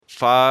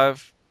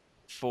5,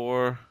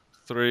 4,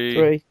 3,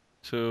 Three.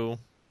 2.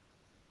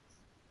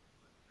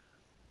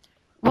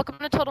 Welcome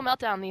to Total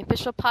Meltdown, the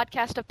official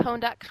podcast of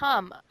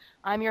Pwn.com.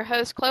 I'm your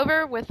host,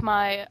 Clover, with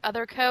my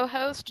other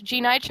co-host, G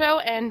Nitro,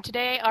 and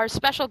today our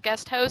special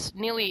guest host,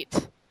 Neil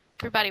Eat.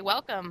 Everybody,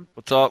 welcome.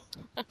 What's up?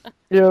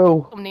 Yo.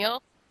 Welcome,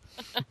 Neil.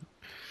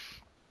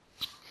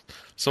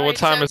 So All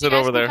what right, time is you it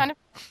guys over can there? kind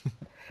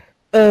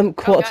of-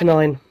 Quarter to God.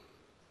 9.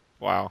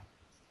 Wow.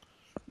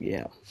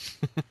 Yeah.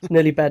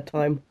 Nearly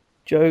bedtime.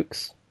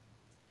 Jokes.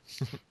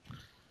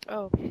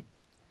 Oh.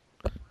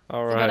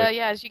 All But right.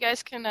 yeah, as you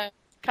guys can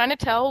kind of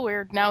tell,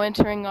 we're now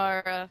entering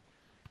our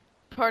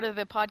part of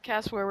the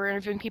podcast where we're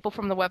interviewing people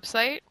from the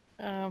website.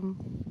 Done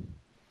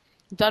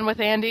with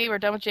Andy, we're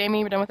done with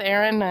Jamie, we're done with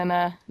Aaron,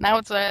 and now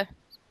it's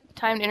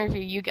time to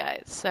interview you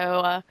guys.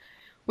 So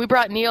we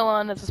brought Neil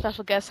on as a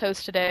special guest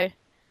host today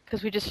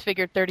because we just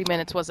figured 30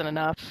 minutes wasn't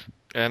enough.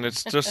 And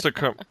it's just to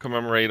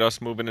commemorate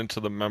us moving into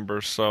the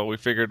members, so we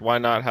figured why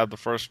not have the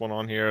first one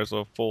on here as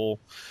a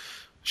full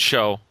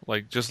show.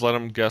 Like, just let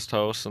him guest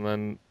host, and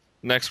then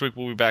next week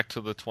we'll be back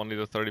to the 20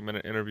 to 30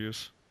 minute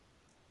interviews.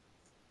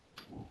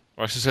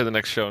 Or I should say the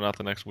next show, not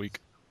the next week.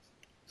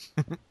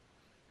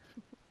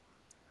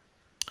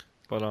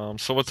 But,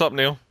 so what's up,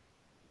 Neil?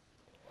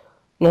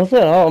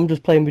 Nothing. I'm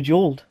just playing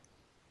Bejeweled.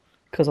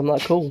 Because I'm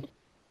that cool.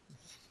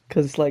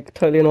 Because it's like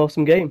totally an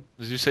awesome game.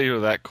 Did you say you were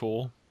that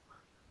cool?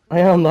 I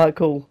am that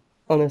cool.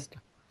 Honest.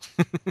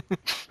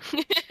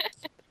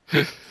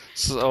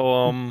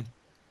 So,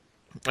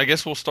 I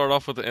guess we'll start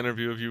off with the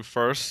interview of you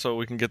first, so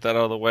we can get that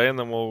out of the way, and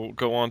then we'll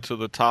go on to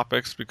the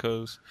topics,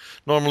 because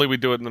normally we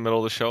do it in the middle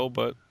of the show,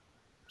 but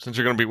since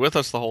you're going to be with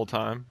us the whole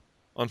time,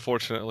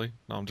 unfortunately.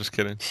 No, I'm just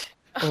kidding.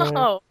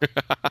 Oh,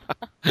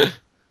 what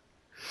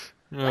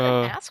an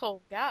Uh,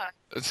 asshole guy.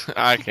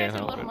 I You can't guys are a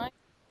help little it.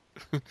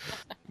 nice.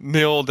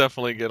 Neil will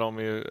definitely get on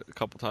me a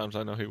couple times.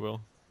 I know he will.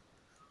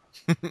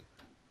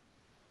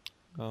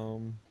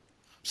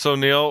 So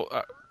Neil,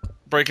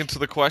 break into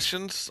the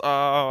questions.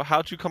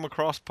 How'd you come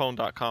across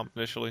Pwn.com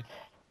initially?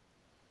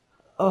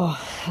 Oh,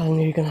 I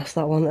knew you were going to ask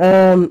that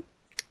one.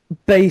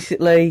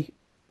 Basically,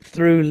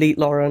 through Leet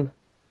Lauren.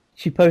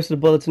 She posted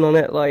a bulletin on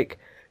it like,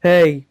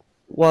 hey,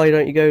 why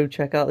don't you go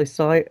check out this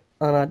site?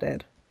 And I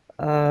did.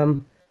 I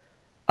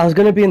was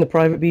going to be in the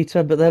private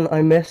beta, but then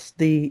I missed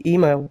the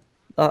email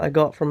that I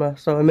got from her,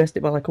 so I missed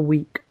it by like a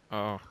week.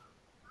 Oh,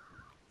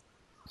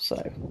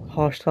 So,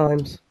 harsh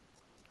times.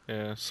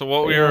 yeah. So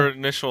what were Yeah. your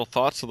initial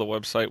thoughts of the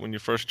website when you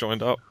first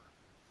joined up?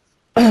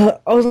 I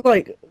was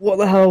like, what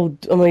the hell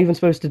am I even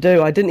supposed to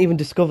do? I didn't even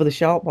discover the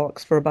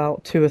shoutbox for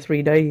about 2 or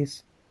 3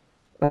 days.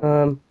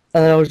 And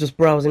then I was just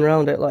browsing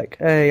around it like,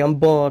 hey, I'm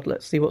bored,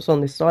 let's see what's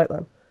on this site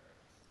then.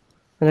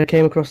 And I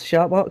came across the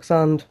shoutbox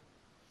and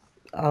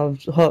I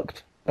was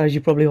hooked, as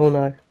you probably all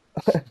know.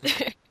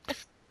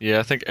 Yeah,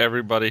 I think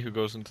everybody who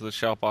goes into the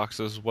shoutbox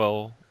is,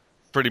 well,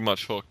 pretty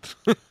much hooked.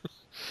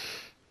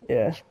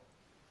 Yeah.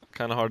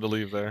 Kind of hard to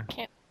leave there.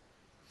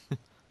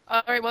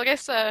 All right, well, I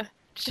guess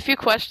just a few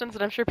questions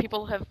that I'm sure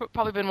people have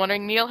probably been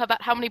wondering. Neil,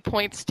 about how many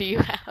points do you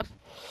have?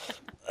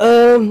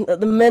 At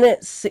the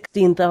minute,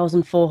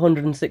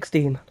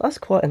 16,416. That's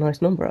quite a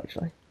nice number,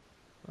 actually.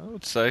 I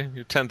would say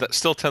you're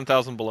still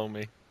 10,000 below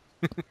me.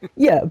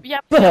 Yeah,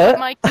 Yeah, but...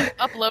 Mike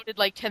uploaded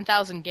like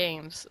 10,000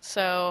 games,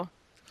 so...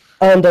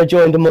 And I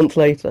joined a month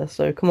later,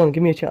 so come on,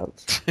 give me a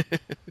chance.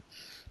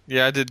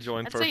 Yeah, I did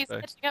join I'd say first he's day.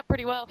 catching up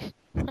pretty well.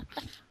 I'm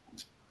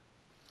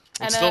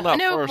And still not I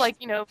know, first. like,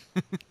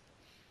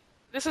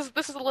 this is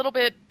a little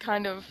bit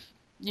kind of,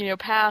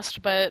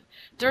 past, but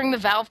during the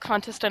Valve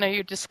contest, I know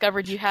you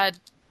discovered you had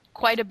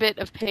quite a bit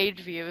of page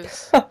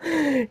views.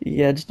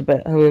 Yeah, just a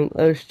bit. I mean,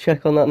 let's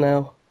check on that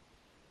now.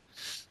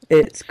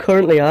 It's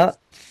currently at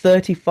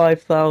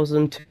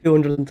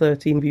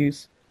 35,213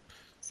 views.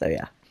 So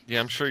yeah. Yeah,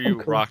 I'm sure you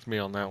cool. rocked me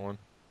on that one.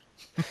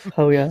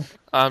 Oh yeah.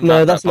 I'm No,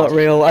 not that's that not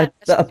popular. real. Yes.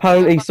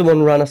 Apparently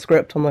someone ran a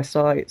script on my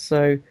site,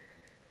 so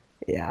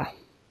yeah.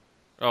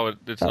 Oh,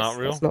 it's not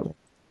real? That's not.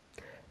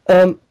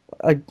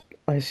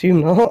 I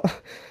assume not.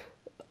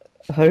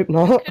 I hope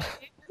not.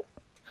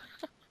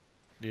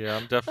 Yeah,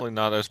 I'm definitely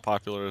not as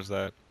popular as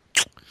that.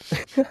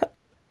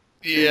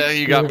 Yeah,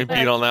 you got me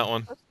beat on that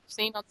one. I've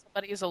seen on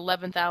somebody's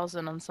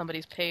 11,000 on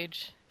somebody's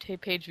page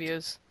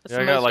views. That's Yeah,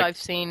 the I got, most like- I've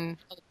seen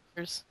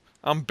others.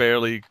 I'm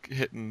barely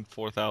hitting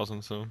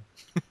 4,000 soon.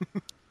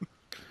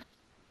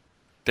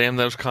 Damn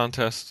those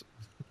contests.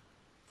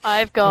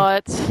 I've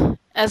got,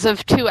 as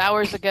of 2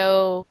 hours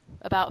ago,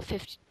 about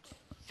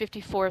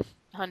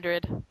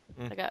 5,400.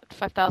 I got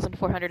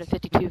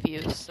 5,452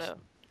 views, so...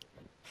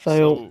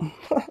 Fail.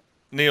 So,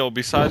 Neil,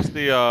 besides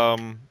the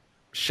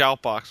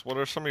shoutbox, what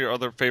are some of your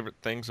other favorite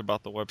things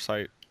about the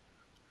website?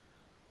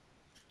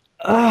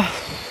 I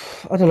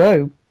don't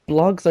know.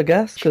 Blogs, I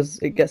guess, because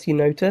it gets you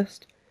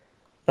noticed.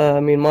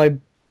 I mean, my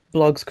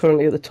blog's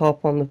currently at the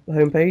top on the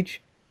homepage.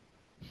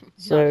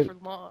 So, Not for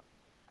long.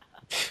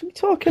 what are you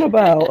talking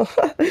about?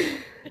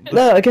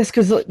 No, I guess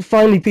because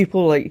finally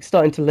people like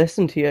starting to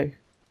listen to you.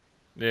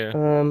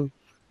 Yeah.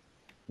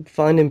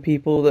 Finding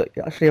people that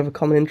you actually have a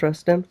common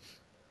interest in.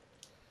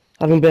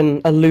 having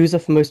been a loser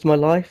for most of my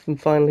life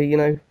and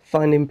finally,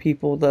 finding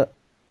people that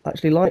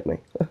actually like me.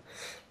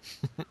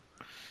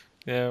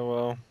 Yeah,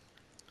 well,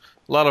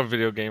 a lot of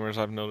video gamers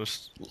I've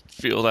noticed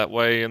feel that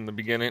way in the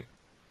beginning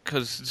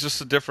because it's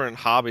just a different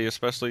hobby,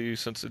 especially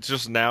since it's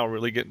just now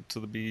really getting to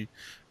be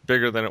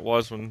bigger than it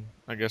was when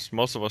I guess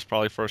most of us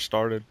probably first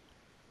started.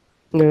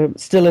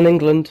 Still in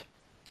England,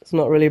 it's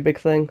not really a big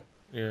thing.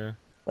 Yeah,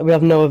 We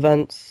have no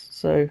events,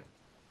 so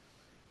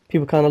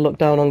people kind of look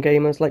down on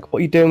gamers. Like, what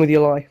are you doing with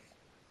your life?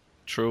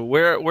 true.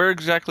 Where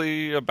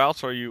exactly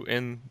abouts are you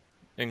in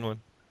England?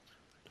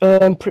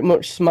 Pretty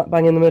much smack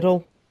bang in the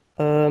middle.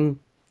 Um,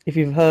 if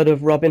you've heard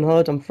of Robin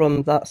Hood, I'm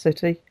from that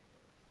city.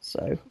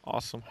 So,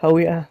 Awesome. hell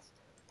yeah.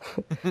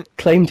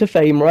 Claim to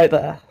fame right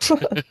there.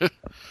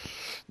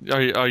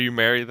 Are you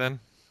married then?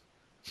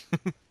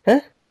 Huh?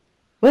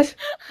 What?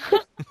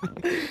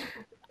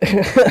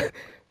 Fair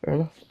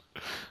enough.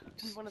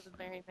 I'm one of the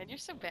married men. You're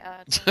so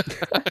bad.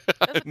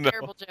 That's a No.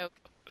 terrible joke.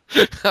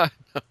 That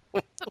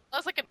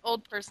was like an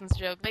old person's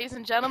joke. Ladies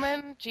and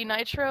gentlemen, G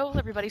Nitro,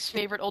 everybody's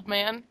favorite old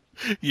man.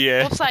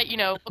 Yeah. Well, cite,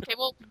 okay,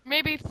 well,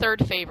 maybe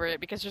third favorite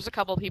because there's a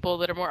couple people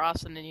that are more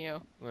awesome than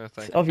you. Yeah,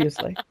 thank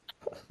Obviously.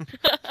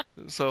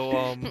 you.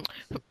 So,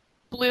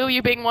 Blue,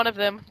 you being one of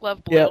them.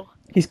 Love Blue. Yeah,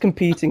 he's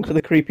competing for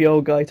the creepy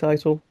old guy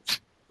title.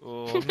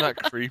 oh, I'm not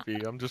creepy.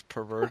 I'm just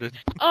perverted.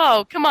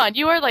 Oh, come on.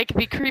 You are like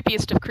the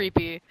creepiest of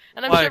creepy.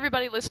 And I'm Why? sure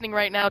everybody listening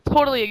right now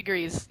totally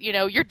agrees.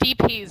 Your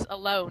DPs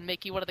alone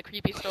make you one of the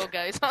creepiest old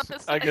guys on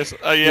this I site. guess.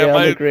 Yeah, Yeah, I'm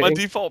my agreeing.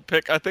 default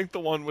pick. I think the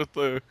one with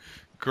the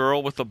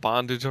girl with the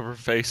bondage of her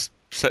face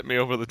set me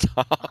over the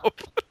top.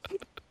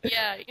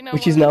 Yeah,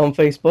 Which is now on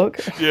Facebook.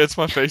 Yeah, it's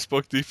my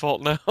Facebook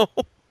default now.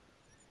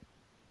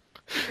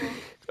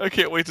 I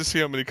can't wait to see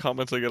how many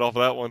comments I get off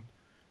of that one.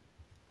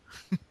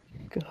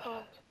 God. Oh.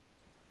 Are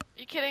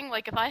you kidding?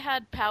 Like, if I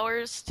had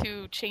powers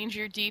to change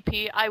your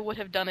DP, I would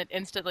have done it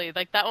instantly.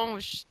 Like, that one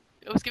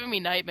it was giving me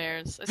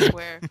nightmares, I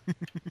swear.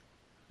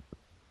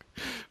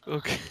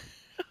 Okay.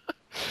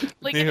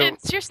 Like, Neil. and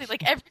seriously,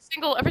 like,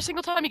 every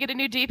single time you get a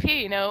new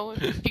DP,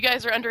 if you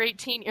guys are under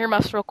 18,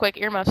 earmuffs real quick,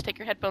 earmuffs, take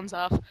your headphones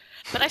off.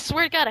 But I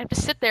swear to God, I have to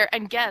sit there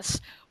and guess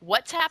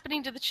what's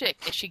happening to the chick.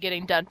 Is she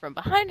getting done from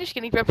behind? Is she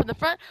getting done from the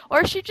front?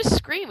 Or is she just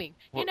screaming?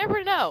 You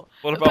never know.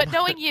 What about But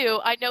knowing you,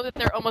 I know that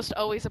they're almost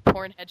always a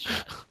porn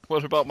headshot.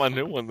 What about my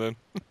new one then?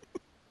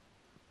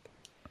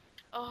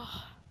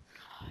 Oh,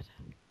 God.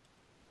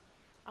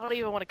 I don't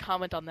even want to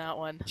comment on that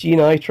one. G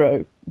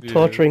Nitro, Yeah.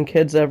 torturing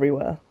kids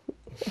everywhere.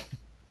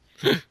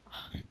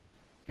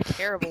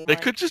 Terrible. They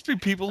Mike. could just be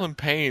people in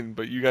pain,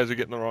 but you guys are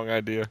getting the wrong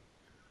idea.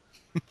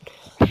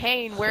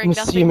 Pain wearing I'm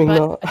nothing assuming but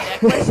not. a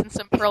necklace and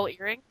some pearl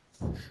earrings.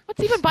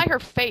 What's even by her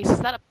face? Is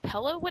that a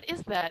pillow? What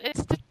is that?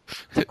 It's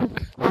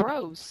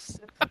gross.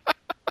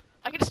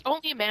 I can just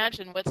only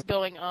imagine what's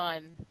going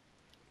on.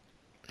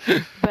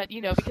 But,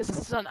 because this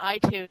is on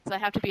iTunes, I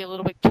have to be a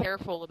little bit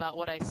careful about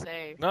what I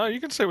say. No,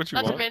 you can say what you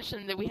Not to want.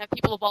 mention that we have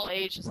people of all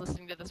ages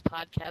listening to this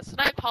podcast, and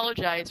I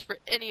apologize for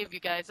any of you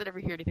guys that ever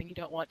hear anything you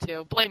don't want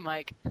to. Blame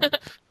Mike.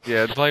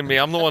 Yeah, blame me.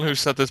 I'm the one who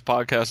set this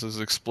podcast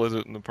as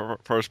explicit in the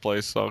first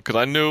place. So, because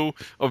I knew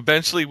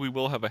eventually we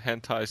will have a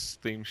hentai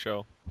theme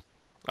show.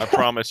 I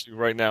promise you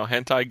right now,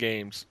 hentai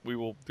games. We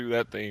will do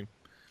that theme.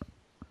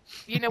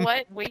 You know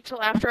what? Wait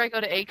till after I go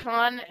to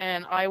Acon,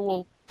 and I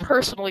will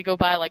personally go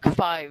buy like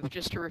 5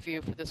 just to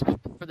review for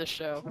this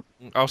show.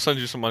 I'll send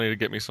you some money to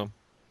get me some,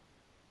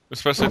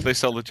 especially if they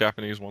sell the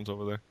Japanese ones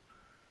over there.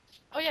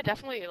 Oh yeah,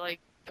 definitely. Like,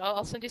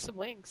 I'll send you some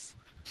links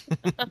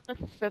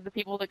for the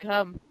people that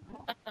come.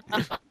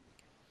 But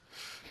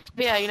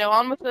yeah,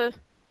 on with the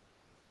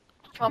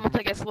comments.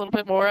 I guess a little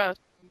bit more.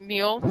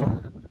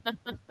 Neil.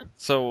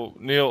 So,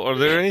 Neil, are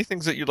there any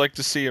things that you'd like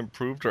to see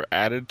improved or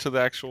added to the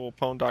actual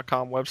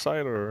Pwn.com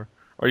website, or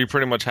are you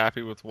pretty much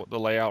happy with the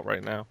layout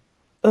right now?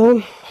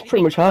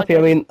 Pretty much happy.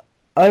 I mean,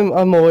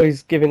 I'm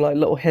always giving like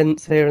little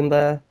hints here and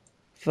there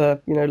for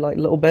like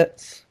little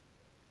bits,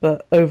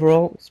 but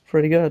overall it's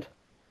pretty good.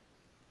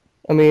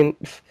 I mean,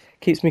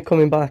 keeps me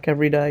coming back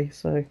every day,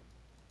 so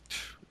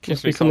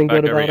Keeps be me coming something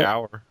back good every about it.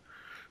 hour.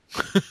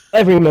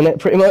 every minute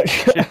pretty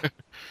much.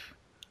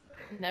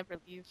 Never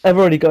leave. I've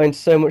already got into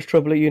so much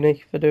trouble at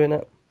uni for doing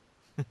it.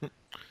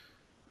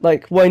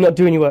 Like, why not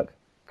doing your work?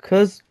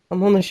 'Cause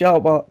I'm on the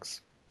shout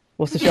box.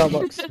 What's the shout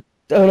box?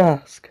 Don't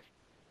ask.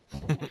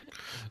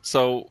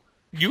 So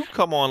you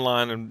come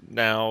online, and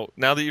now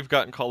that you've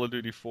gotten Call of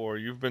Duty 4,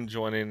 you've been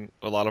joining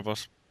a lot of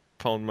us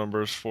Pwn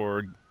members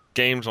for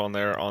games on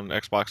there on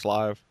Xbox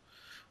Live.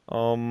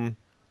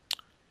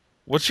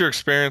 What's your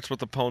experience with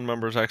the Pwn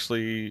members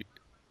actually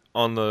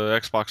on the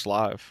Xbox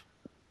Live?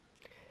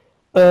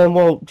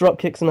 Well,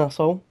 Dropkick's an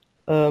asshole.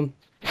 But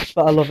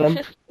I love him.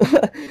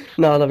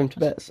 No, I love him to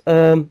bits.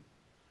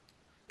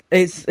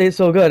 It's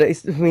all good. I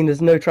mean,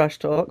 there's no trash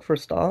talk for a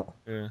start,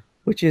 Yeah.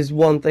 which is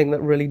one thing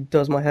that really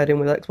does my head in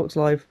with Xbox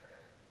Live.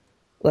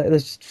 Like,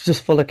 there's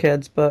just full of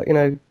kids, but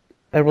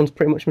everyone's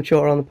pretty much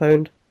mature on the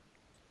pwned.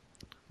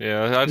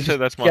 Yeah, I'd say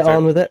that's my Get on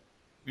favorite. with it.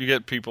 You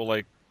get people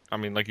like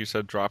you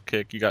said,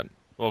 Dropkick. You got,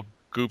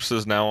 Goops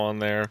is now on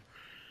there.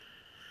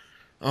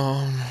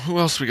 Who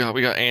else we got?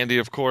 We got Andy,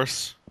 of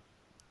course,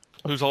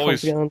 who's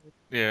always Can't forget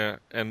yeah,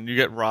 and you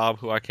get Rob,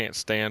 who I can't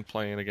stand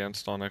playing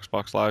against on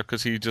Xbox Live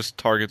because he just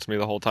targets me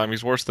the whole time.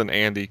 He's worse than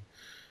Andy.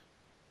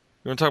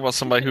 You want to talk about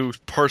somebody who's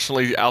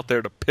personally out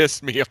there to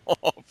piss me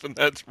off, and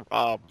that's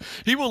Rob.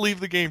 He will leave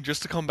the game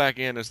just to come back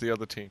in as the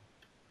other team,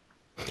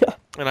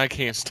 and I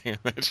can't stand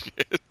that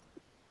shit.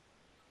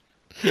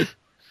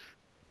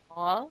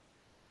 Aw,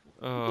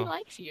 he Uh,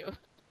 likes you.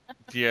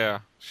 yeah,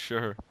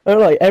 sure.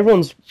 Like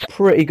everyone's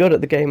pretty good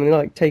at the game and they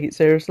like take it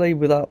seriously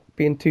without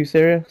being too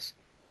serious.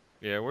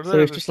 Yeah, we're So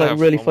there it's just just to like have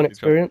really fun fun with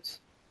each other. experience.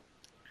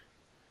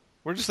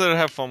 We're just there to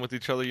have fun with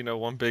each other. You know,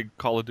 one big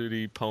Call of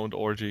Duty pwned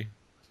orgy.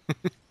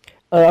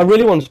 I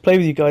really wanted to play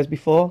with you guys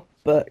before,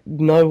 but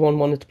no one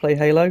wanted to play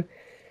Halo.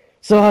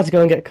 So I had to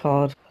go and get a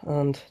card,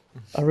 and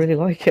I really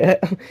like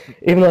it.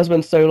 Even though I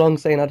spent so long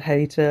saying I'd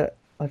hate it,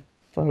 I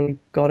finally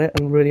got it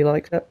and really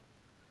liked it.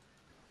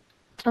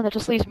 Oh, that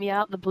just leaves me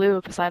out in the blue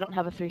because I don't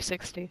have a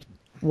 360.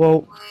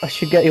 Well, I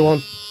should get you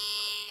one.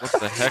 What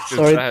the heck is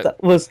Sorry, that?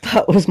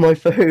 that was my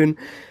phone.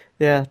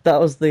 Yeah, that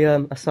was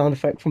the a sound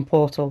effect from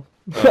Portal.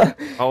 I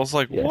was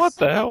like, Yes. what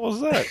the hell was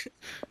that?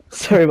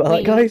 Sorry about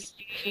that, guys.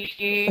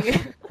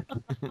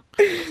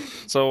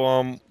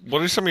 So,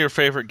 what are some of your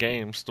favorite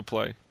games to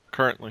play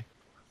currently?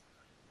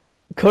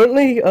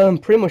 Currently,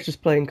 pretty much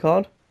just playing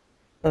COD,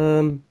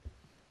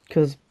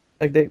 because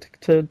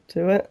addicted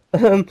to it.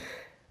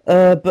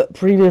 But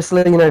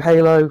previously, you know,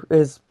 Halo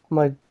is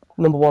my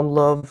number one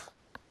love.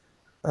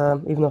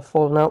 Even though I've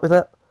fallen out with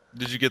it.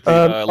 Did you get the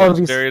Legendary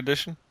obviously-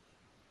 Edition?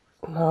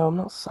 No, I'm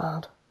not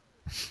sad.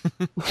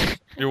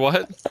 You're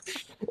what?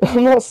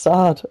 I'm not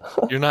sad.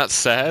 You're not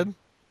sad?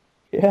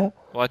 Yeah,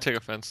 Well, I take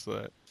offense to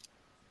that.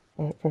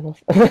 alright, fair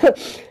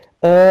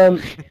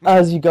enough.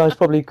 As you guys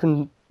probably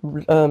can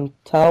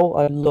tell,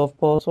 I love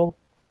Portal.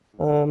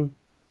 What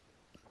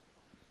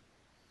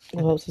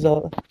else is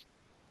out there?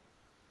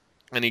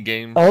 Any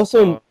games?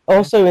 Also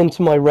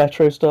into my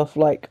retro stuff,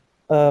 like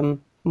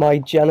my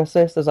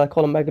Genesis, as I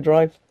call it, Mega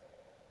Drive.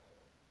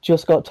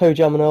 Just got Toe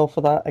Jam and Earl for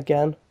that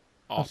again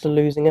after Awesome.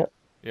 losing it.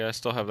 Yeah, I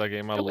still have that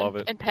game. I Oh, love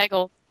it. And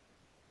Peggle.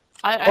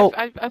 Oh.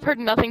 I've heard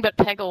nothing but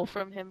Peggle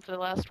from him for the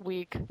last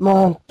week.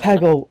 Man,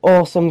 Peggle,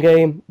 awesome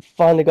game.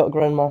 Finally got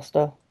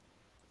Grandmaster.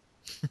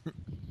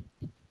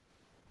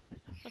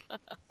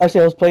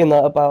 Actually, I was playing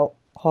that about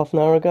half an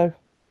hour ago.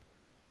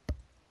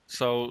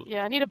 So,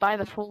 Yeah, I need to buy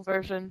the full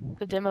version.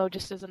 The demo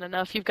just isn't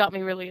enough. You've got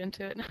me really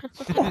into it.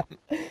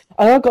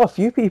 I got a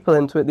few people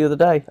into it the other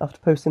day after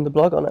posting the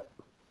blog on it.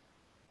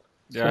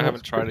 yeah, I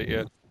haven't tried it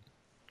yet.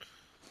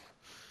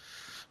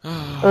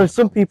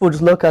 Some people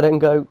just look at it and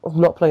go, I'm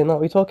not playing that,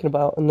 what are you talking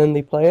about? And then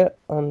they play it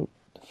and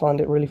find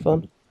it really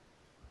fun.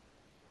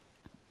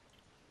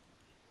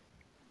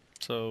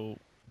 So,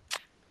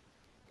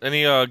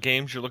 any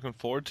games you're looking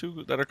forward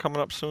to that are coming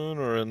up soon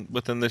or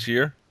within this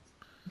year?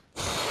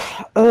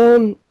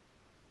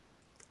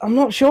 I'm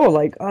not sure.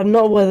 Like, I'm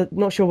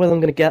not sure whether I'm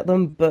going to get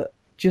them, but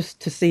just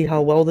to see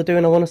how well they're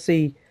doing, I want to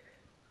see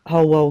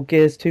how well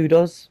Gears 2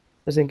 does,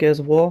 as in Gears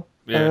of War.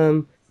 Yeah.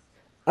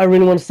 I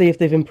really want to see if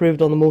they've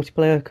improved on the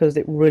multiplayer because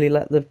it really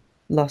let the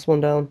last one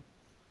down.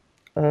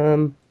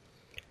 I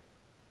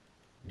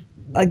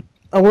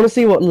want to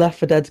see what Left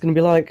 4 Dead's going to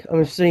be like.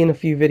 I've seen a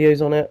few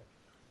videos on it,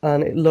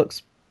 and it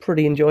looks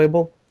pretty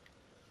enjoyable.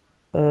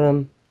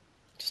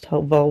 Just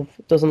hope Valve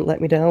doesn't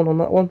let me down on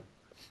that one.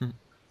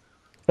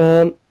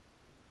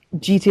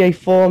 GTA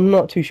 4, I'm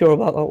not too sure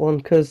about that one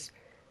because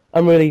I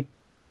really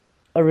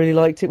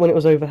liked it when it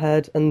was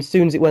overhead, and as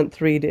soon as it went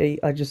 3D,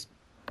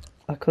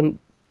 I couldn't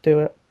do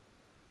it.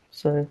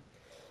 So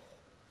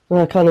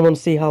I kind of want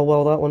to see how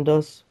well that one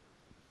does,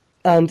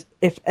 and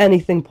if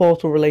anything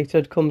Portal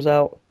related comes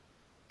out,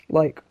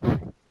 like,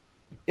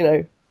 you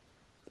know,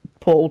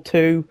 Portal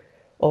 2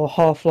 or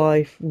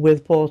Half-Life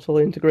with Portal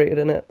integrated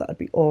in it, that'd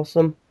be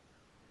awesome.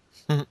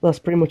 That's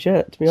pretty much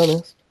it, to be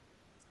honest.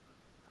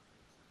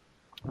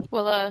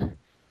 Well,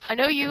 I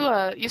know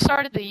you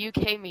started the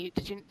UK meet,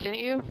 didn't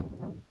you?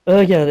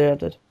 Yeah, I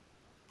did.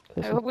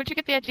 Where'd you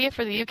get the idea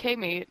for the UK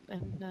meet?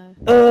 And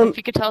if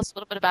you could tell us a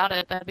little bit about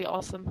it, that'd be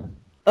awesome.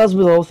 As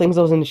with all things,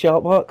 I was in the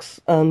shout box,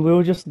 and we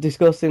were just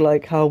discussing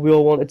like how we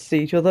all wanted to see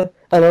each other,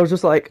 and I was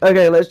just like,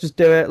 okay, let's just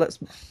do it. Let's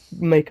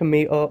make a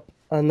meet up,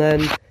 and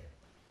then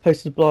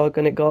posted a blog,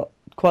 and it got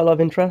quite a lot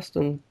of interest,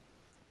 and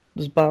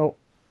there's about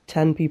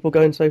 10 people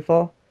going so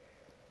far.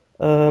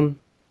 And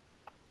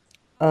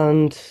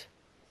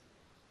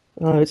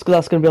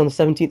that's going to be on the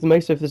 17th of May,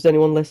 so if there's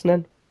anyone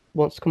listening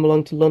wants to come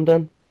along to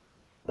London,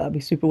 that'd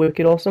be super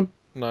wicked awesome.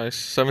 Nice.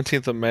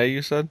 17th of May,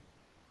 you said?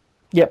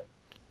 Yep.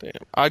 Damn.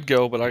 I'd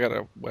go, but I got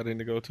a wedding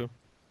to go to.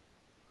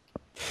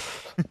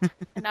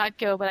 And I'd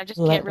go, but I just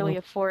Let can't really me-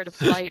 afford a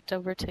flight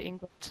over to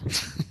England.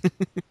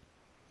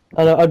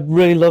 And I'd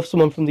really love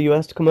someone from the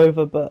US to come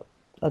over, but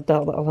I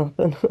doubt that'll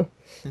happen.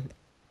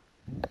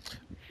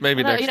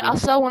 Maybe next I'll year.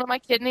 sell one of my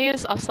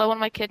kidneys.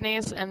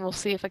 And we'll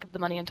see if I get the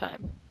money in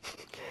time.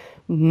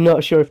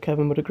 Not sure if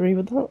Kevin would agree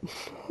with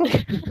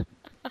that.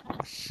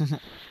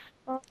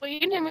 Well,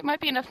 it might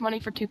be enough money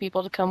for two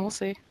people to come. We'll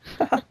see.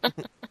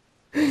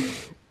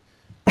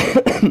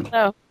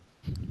 Oh,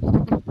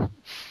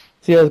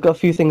 So yeah, I've got a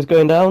few things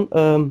going down.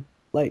 We're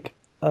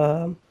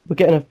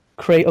getting a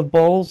crate of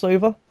balls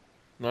over, as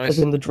Nice.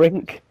 in the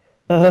drink.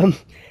 Um,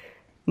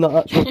 not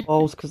actual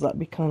balls, because that'd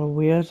be kind of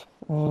weird.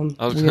 I was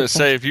gonna Weird.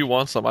 say if you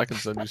want some, I can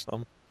send you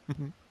some.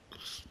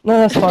 No,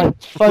 that's fine.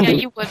 Fine, yeah,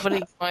 dude. you would,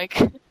 wouldn't you, Mike?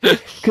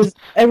 Because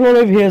everyone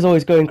over here is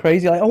always going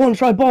crazy. Like, I want to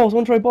try balls, I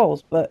want to try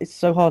balls, but it's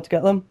so hard to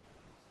get them.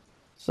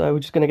 So we're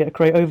just gonna get a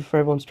crate over for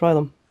everyone to try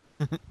them.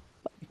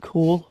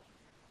 Cool.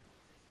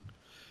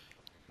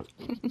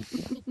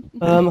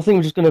 I think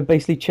we're just gonna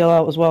basically chill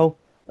out as well.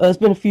 There's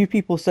been a few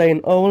people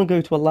saying, "Oh, I want to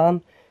go to a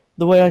LAN."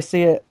 The way I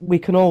see it, we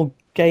can all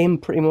game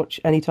pretty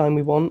much anytime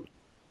we want.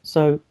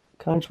 So,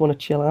 kind of just want to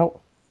chill out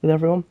with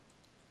everyone.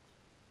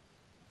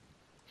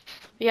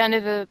 Yeah, I knew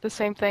the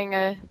same thing.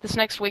 This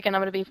next weekend,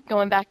 I'm going to be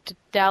going back to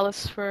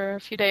Dallas for a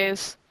few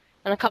days,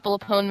 and a couple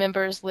of Pwn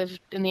members lived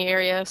in the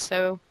area,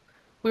 so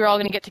we were all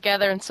going to get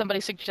together, and somebody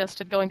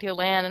suggested going to a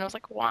LAN, and I was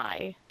like,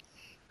 why?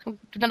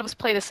 None of us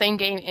play the same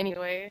game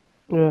anyway.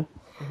 Yeah,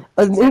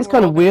 I think So it's we're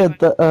kind all of gonna weird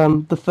that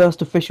the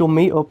first official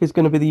meetup is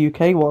going to be the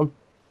UK one,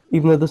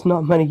 even though there's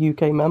not many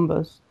UK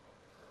members.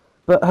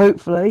 But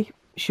hopefully,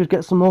 should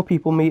get some more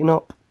people meeting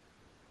up.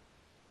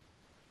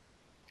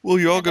 Well,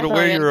 you all Yeah, gotta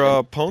wear definitely. your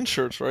And Pwn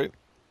shirts, right?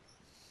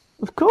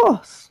 Of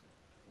course.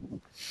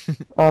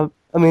 I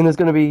mean, there's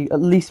going to be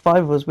at least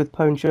 5 of us with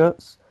Pwn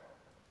shirts,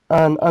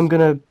 and I'm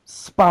going to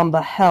spam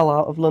the hell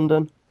out of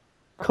London,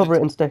 cover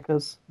it in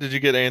stickers. Did you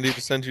get Andy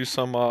to send you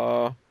some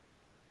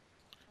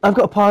I've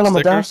got a pile on my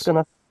stickers? desk, and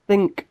I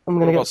think I'm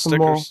What going to about get some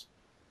more. stickers?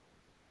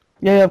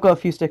 Yeah, I've got a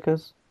few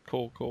stickers.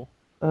 Cool, cool.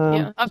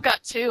 yeah, I've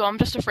got two. I'm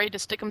just afraid to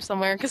stick them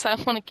somewhere because I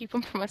want to keep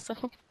them for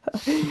myself.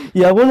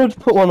 Yeah, I wanted to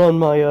put one on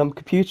my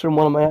computer and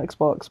one on my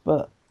Xbox,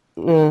 but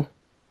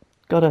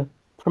gotta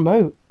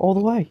promote all the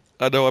way.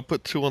 I know I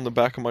put 2 on the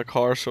back of my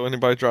car so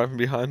anybody driving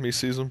behind me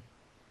sees them.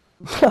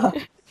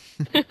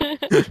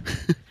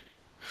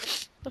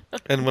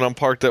 And when I'm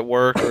parked at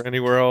work or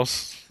anywhere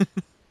else.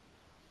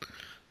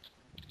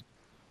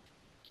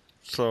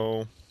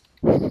 So,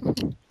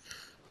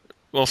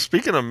 well,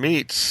 speaking of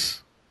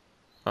meats,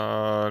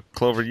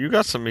 Clover, you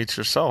got some meats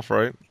yourself,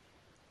 right?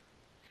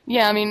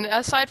 Yeah, I mean,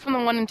 aside from the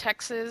one in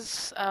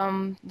Texas,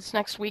 this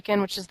next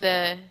weekend, which is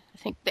I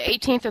think the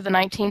 18th or the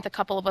 19th, a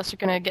couple of us are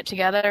going to get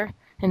together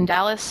in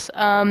Dallas.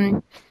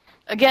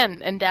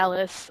 Again, in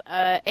Dallas,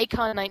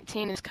 ACON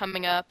 19 is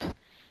coming up,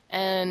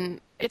 and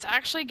it's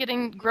actually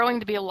growing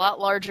to be a lot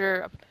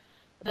larger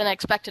than I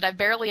expected. I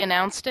barely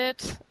announced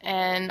it,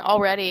 and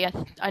already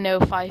I know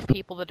 5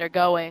 people that are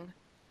going.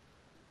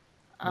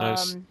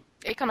 Nice.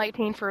 ACON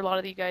 19, for a lot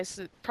of you guys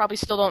that probably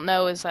still don't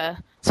know, it's an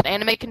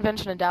anime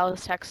convention in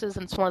Dallas, Texas,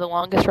 and it's one of the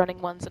longest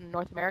running ones in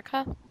North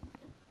America.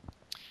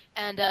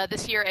 And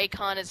this year,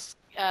 ACON has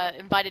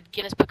invited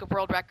Guinness Book of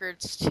World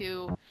Records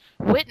to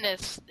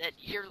witness that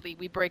yearly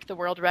we break the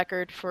world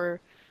record for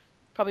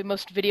probably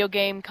most video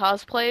game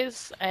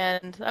cosplays,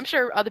 and I'm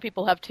sure other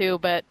people have too,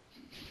 but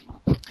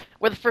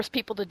we're the first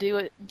people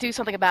to do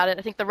something about it.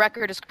 I think the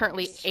record is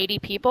currently 80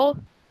 people,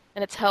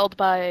 and it's held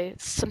by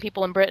some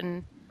people in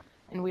Britain,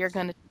 and we are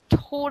going to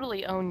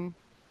totally own.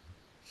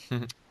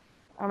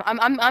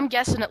 I'm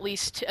guessing at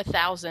least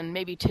 1,000,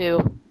 maybe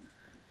 2.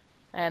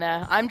 And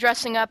I'm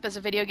dressing up as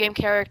a video game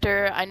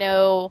character. I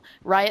know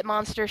Riot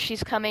Monster,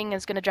 she's coming,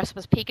 is going to dress up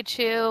as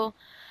Pikachu.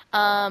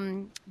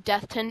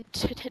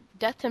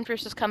 Death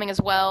Temptress is coming as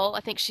well.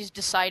 I think she's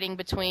deciding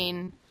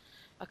between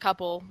a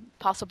couple,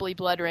 possibly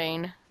Blood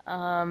Rain.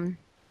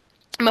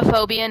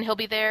 Mephobian, he'll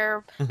be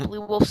there.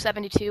 Blue Wolf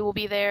 72 will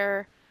be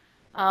there.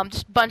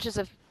 Just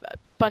a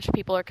bunch of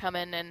people are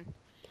coming, and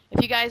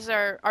if you guys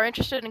are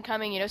interested in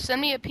coming, send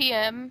me a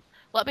PM.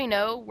 Let me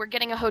know. We're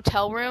getting a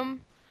hotel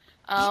room.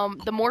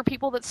 The more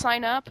people that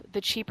sign up,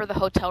 the cheaper the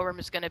hotel room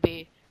is going to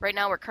be. Right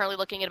now, we're currently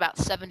looking at about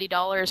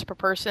 $70 per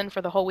person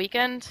for the whole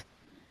weekend.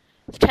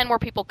 If 10 more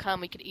people come,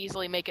 we could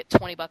easily make it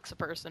 $20 a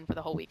person for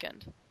the whole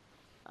weekend.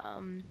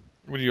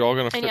 Were you all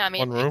gonna And fit yeah, I in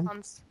mean, one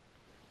room?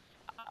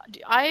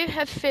 I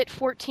have fit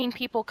 14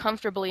 people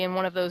comfortably in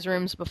one of those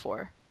rooms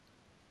before.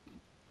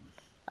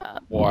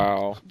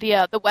 Wow.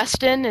 The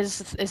Westin is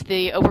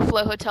the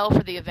overflow hotel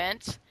for the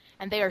event,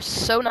 and they are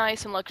so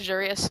nice and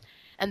luxurious,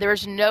 and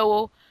there's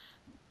no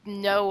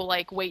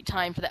like wait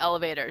time for the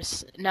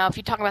elevators. Now, if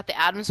you're talking about the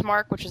Adams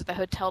Mark, which is the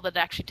hotel that it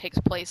actually takes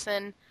place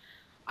in,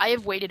 I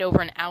have waited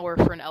over an hour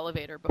for an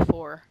elevator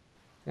before.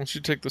 Why don't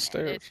you take the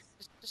stairs?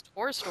 It's just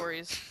horror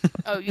stories.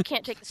 Oh, you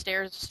can't take the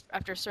stairs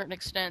after a certain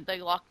extent.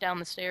 They lock down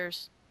the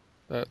stairs.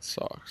 That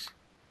sucks.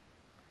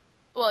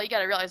 Well, you got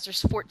to realize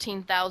there's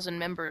 14,000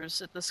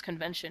 members at this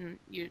convention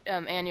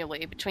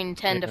annually, between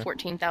 10 to Yeah.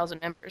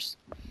 14,000 members,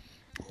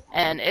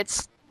 and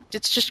it's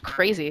just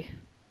crazy.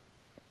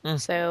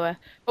 So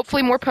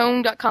hopefully more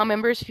Pwn.com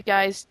members. If you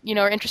guys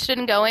are interested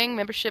in going,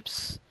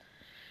 memberships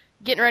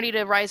getting ready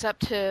to rise up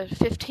to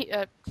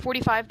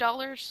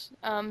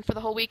 $45 for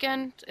the whole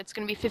weekend. It's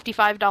going to be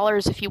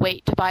 $55 if you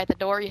wait to buy at the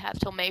door. You have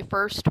till May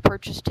 1st to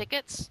purchase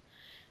tickets.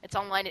 It's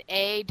online at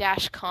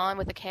a-con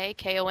with a K,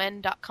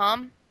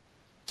 KON.com.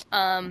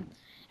 And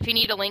If you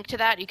need a link to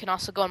that, you can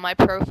also go on my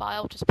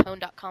profile, which is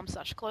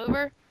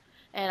pwn.com/Clover,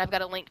 and I've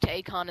got a link to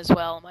Acon as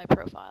well on my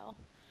profile.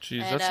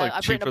 Jeez, And that's like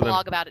I've written cheaper a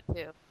blog about it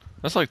too.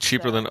 That's like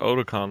cheaper So- than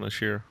Otakon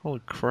this year.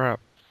 Holy crap!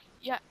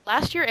 Yeah,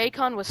 last year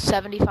Acon was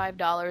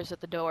 $75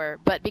 at the door,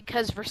 but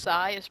because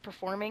Versailles is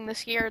performing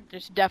this year,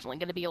 there's definitely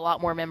going to be a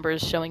lot more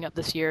members showing up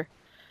this year.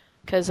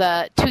 Because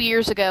 2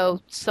 years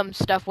ago, some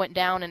stuff went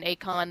down and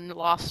Acon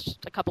lost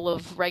a couple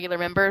of regular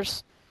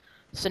members.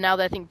 So now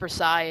that I think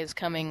Versailles is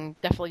coming,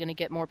 definitely going to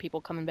get more people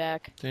coming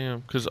back. Damn,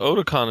 because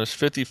Otakon is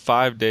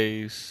 55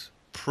 days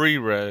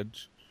pre-reg,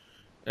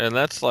 and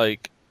that's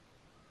like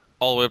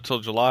all the way up till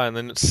July, and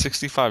then it's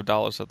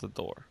 $65 at the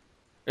door.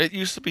 It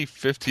used to be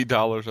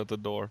 $50 at the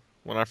door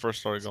when I first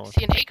started going.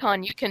 See, in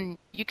Acon,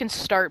 you can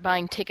start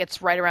buying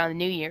tickets right around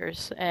New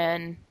Year's,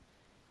 and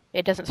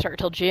it doesn't start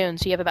until June,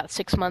 so you have about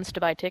 6 months to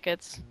buy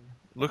tickets.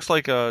 Looks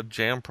like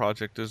Jam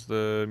Project is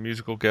the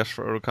musical guest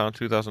for Otakon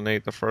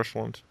 2008, the first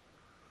ones.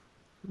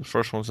 The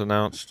first one's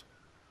announced.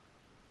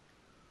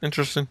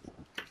 Interesting.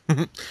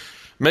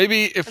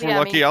 Maybe if we're Yeah, I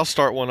lucky, mean- I'll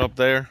start one up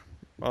there.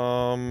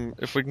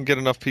 If we can get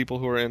enough people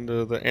who are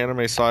into the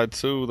anime side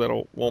too, that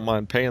won't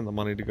mind paying the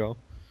money to go.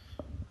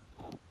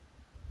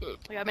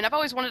 Yeah, I mean, I've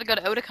always wanted to go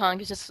to Otakon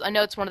because I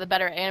know it's one of the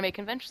better anime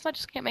conventions. I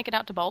just can't make it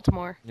out to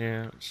Baltimore.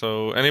 Yeah.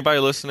 So anybody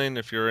listening,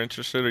 if you're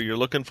interested or you're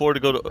looking forward to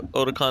go to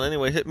Otakon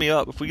anyway, hit me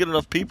up. If we get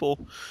enough people,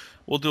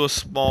 we'll do a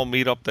small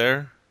meetup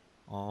there.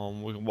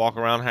 We can walk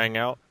around, hang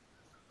out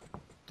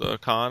the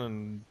con,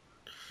 and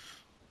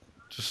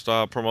just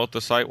promote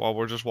the site while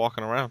we're just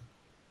walking around.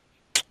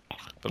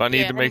 But I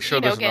need Yeah, to make and, sure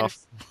you know, there's again,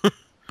 enough.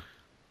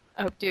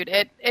 Oh, dude,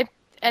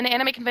 and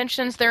anime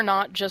conventions, they're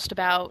not just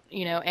about,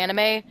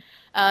 anime.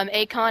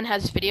 Acon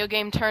has video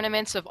game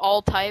tournaments of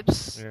all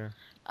types.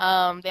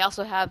 Yeah. They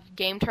also have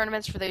game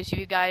tournaments for those of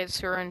you guys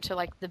who are into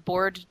like the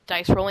board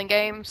dice rolling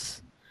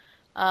games.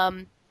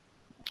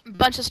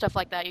 Bunch of stuff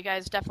like that. You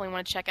guys definitely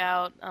want to check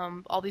out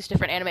all these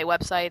different anime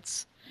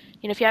websites.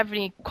 If you have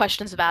any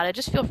questions about it,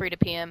 just feel free to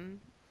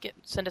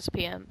send us a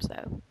PM.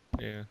 So.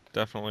 Yeah,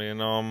 definitely.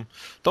 And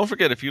don't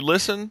forget, if you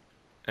listen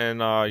and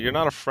you're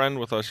not a friend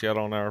with us yet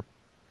on our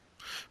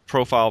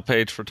profile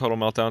page for Total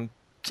Meltdown,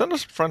 send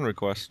us a friend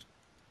request.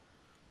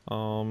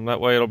 That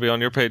way it'll be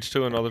on your page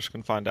too, and others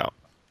can find out.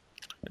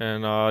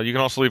 And you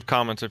can also leave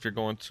comments if you're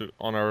going to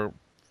on our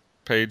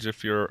page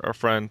if you're a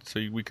friend, so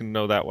we can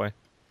know that way.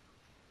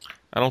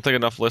 I don't think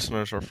enough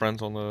listeners are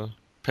friends on the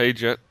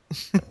page yet.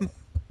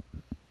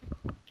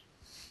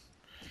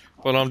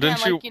 But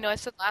didn't you? I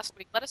said last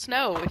week, let us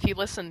know if you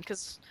listen,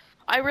 because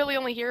I really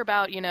only hear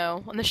about,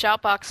 on the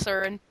shoutbox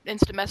or in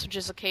instant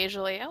messages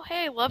occasionally. Oh,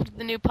 hey, loved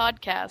the new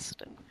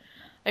podcast.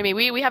 I mean,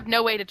 we have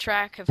no way to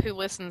track of who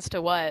listens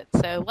to what,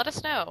 so let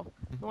us know.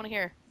 We want to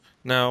hear.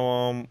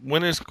 Now,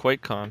 when is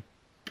QuakeCon?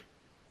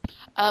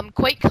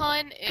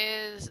 QuakeCon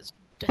is,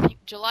 I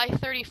think, July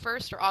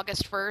 31st or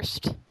August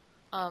 1st.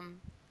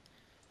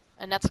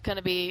 And that's going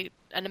to be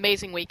an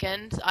amazing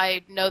weekend.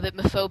 I know that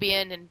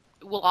Mephobian and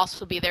will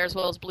also be there, as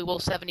well as Blue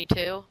Wolf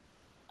 72,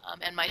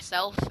 and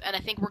myself. And I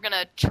think we're going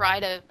to try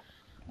to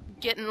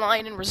get in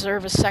line and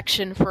reserve a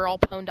section for all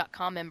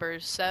Pwn.com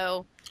members.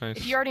 So Nice.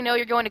 if you already know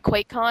you're going to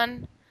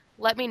QuakeCon,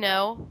 let me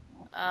know.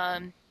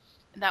 And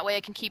that way I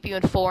can keep you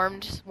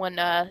informed when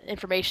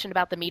information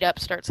about the meetup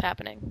starts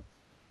happening.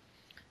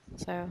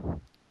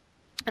 So,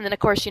 and then of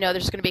course,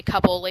 there's going to be a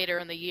couple later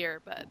in the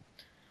year, but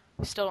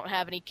we still don't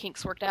have any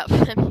kinks worked out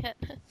for them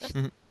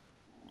yet.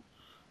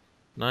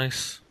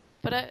 Nice.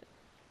 But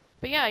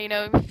yeah,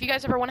 if you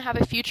guys ever want to have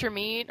a future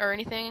meet or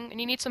anything, and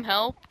you need some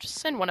help, just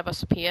send one of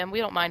us a PM. We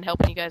don't mind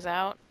helping you guys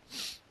out.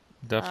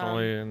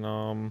 Definitely.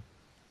 And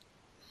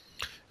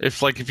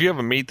if you have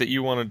a meet that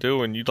you want to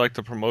do and you'd like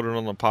to promote it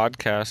on the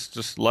podcast,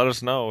 just let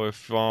us know.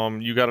 If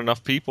you got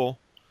enough people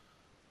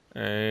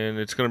and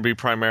it's going to be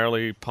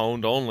primarily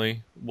pwned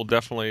only, we'll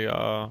definitely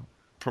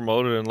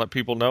promote it and let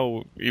people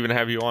know, even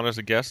have you on as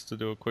a guest to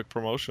do a quick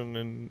promotion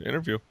and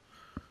interview.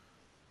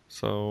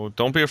 So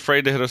don't be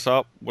afraid to hit us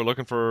up. We're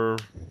looking for,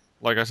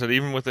 like I said,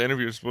 even with the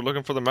interviews, we're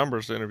looking for the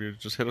members to interview.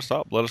 Just hit us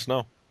up. Let us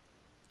know.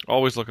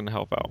 Always looking to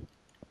help out.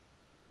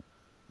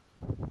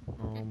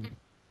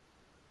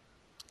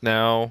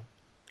 Now,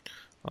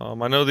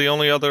 I know the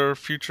only other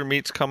future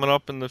meets coming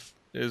up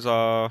is you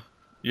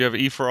have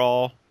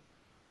E4All,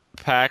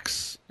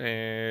 PAX,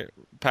 and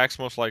PAX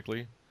most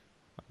likely.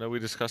 I know we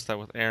discussed that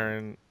with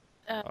Aaron.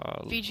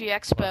 VG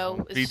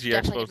Expo is VG definitely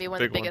Expo's going to be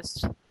one of the big one.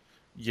 biggest.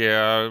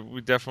 Yeah, we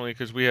definitely,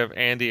 because we have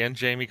Andy and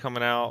Jamie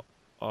coming out.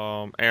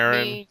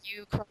 Aaron. Me,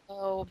 you,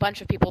 Crow, a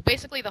bunch of people.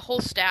 Basically, the whole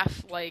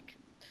staff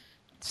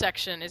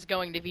section is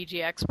going to VG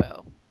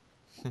Expo.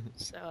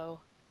 So.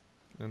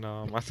 And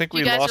I think You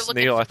we guys are lost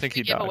looking Neil. for I think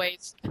he free died.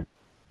 giveaways.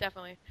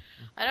 Definitely.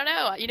 I don't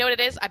know. You know what it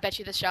is? I bet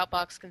you the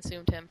shoutbox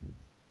consumed him.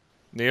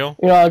 Neil?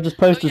 I just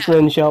posted Oh, yeah. something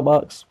in the shout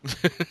box.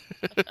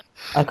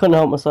 I couldn't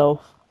help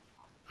myself.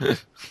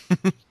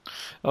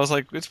 I was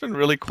like, it's been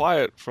really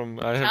quiet from.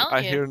 I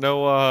telling you. hear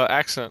no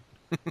accent.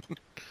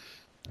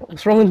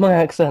 What's wrong with my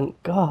accent?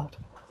 God.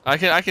 I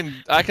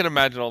can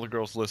imagine all the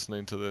girls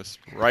listening to this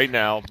right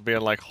now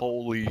being like,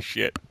 "Holy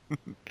shit!"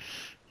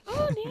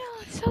 Oh, Neil,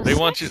 it's so They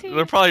want you. sexy.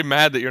 They're probably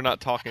mad that you're not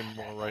talking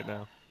more right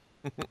now.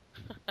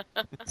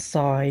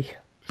 Sigh.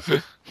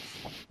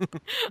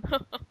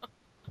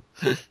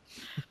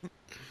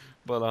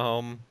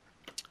 But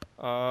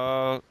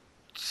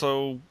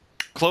so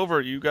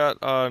Clover, you got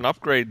an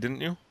upgrade,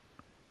 didn't you?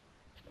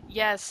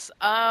 Yes.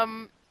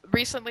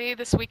 Recently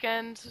this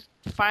weekend,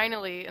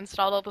 finally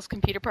installed all those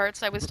computer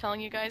parts I was telling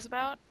you guys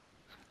about.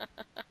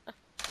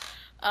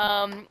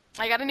 I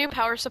got a new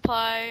power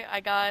supply.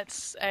 I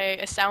got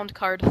a sound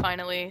card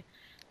finally,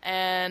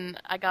 and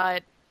I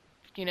got,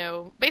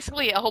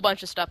 basically a whole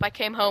bunch of stuff. I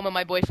came home and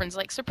my boyfriend's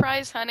like,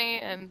 "Surprise, honey,"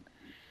 and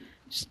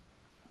just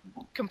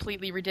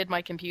completely redid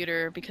my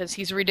computer because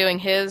he's redoing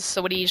his.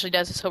 So what he usually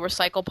does is he'll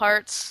recycle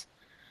parts,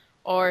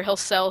 or he'll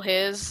sell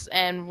his,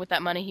 and with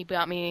that money he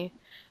got me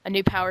a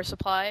new power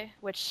supply,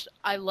 which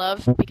I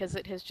love because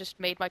it has just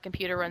made my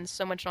computer run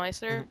so much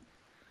nicer.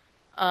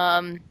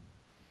 And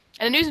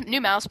a new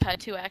mouse pad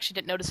too. I actually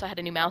didn't notice I had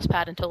a new mouse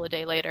pad until a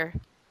day later.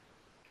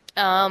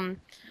 My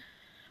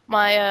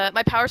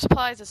power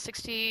supply is a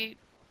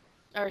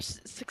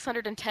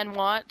 610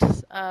 watt,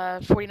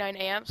 49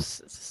 amps.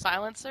 It's a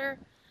silencer,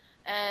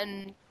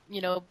 and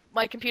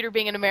my computer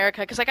being in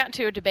America, because I got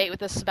into a debate with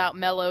this about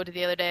Mellowed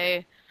the other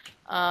day.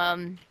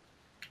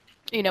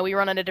 We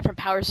run on a different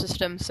power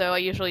system, so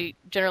I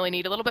generally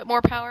need a little bit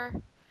more power,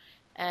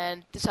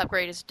 and this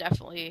upgrade has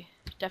definitely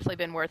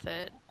been worth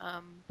it.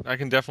 I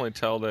can definitely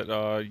tell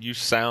that you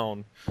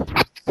sound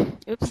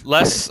Oops,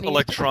 less sneezed.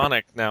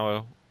 electronic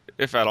now,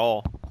 if at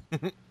all.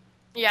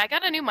 Yeah, I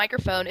got a new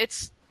microphone.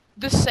 It's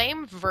the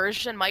same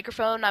version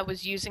microphone I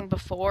was using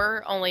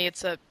before, only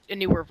it's a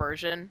newer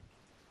version.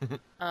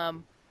 That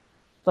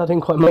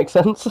didn't quite make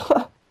sense.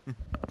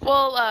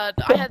 Well, I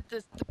had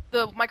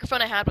the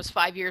microphone I had was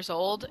 5 years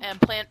old, and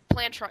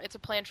it's a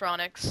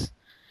Plantronics,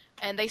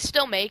 and they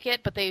still make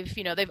it, but they've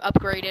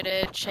upgraded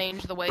it,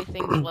 changed the way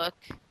things look,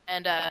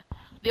 and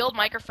the old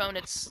microphone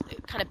it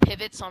kind of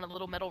pivots on a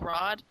little metal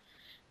rod,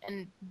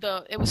 and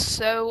it was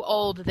so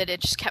old that it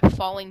just kept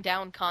falling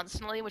down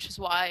constantly, which is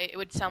why it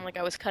would sound like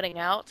I was cutting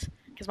out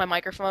because my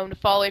microphone would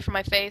fall away from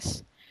my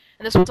face.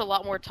 And this one's a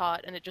lot more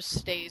taut, and it just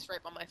stays right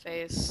on my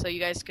face, so you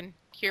guys can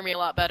hear me a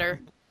lot better.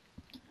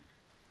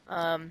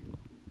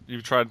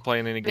 You've tried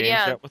playing any But games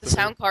yeah, yet with the it?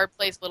 sound card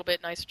plays a little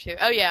bit nicer too.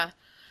 Oh yeah,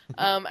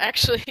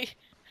 actually,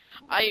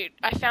 I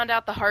found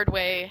out the hard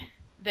way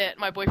that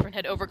my boyfriend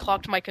had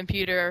overclocked my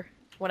computer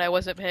when I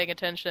wasn't paying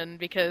attention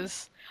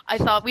because I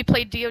thought we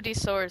played DoD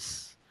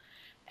Source,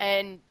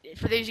 and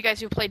for those of you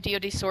guys who played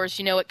DoD Source,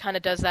 it kind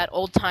of does that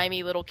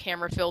old-timey little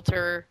camera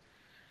filter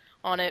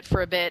on it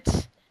for a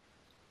bit,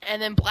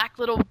 and then black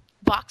little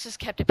boxes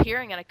kept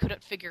appearing, and I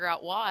couldn't figure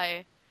out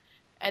why.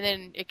 And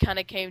then it kind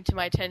of came to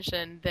my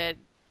attention that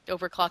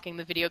overclocking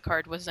the video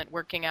card wasn't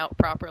working out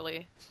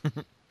properly.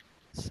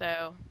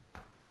 So,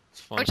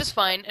 It's fun. which is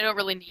fine. I don't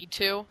really need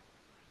to.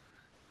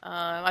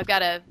 I've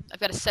got a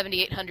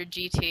 7800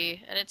 GT,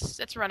 and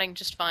it's running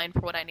just fine for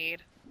what I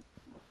need.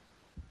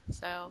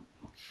 So,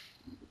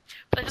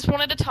 but I just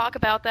wanted to talk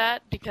about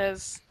that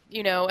because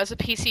as a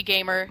PC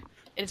gamer,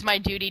 it is my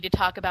duty to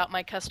talk about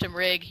my custom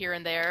rig here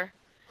and there,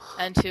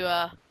 and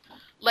to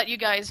let you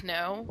guys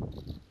know.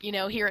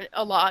 Hear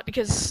a lot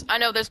because I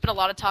know there's been a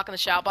lot of talk in the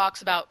shout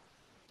box about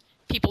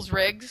people's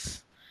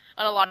rigs,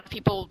 and a lot of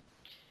people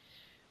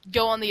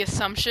go on the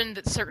assumption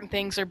that certain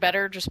things are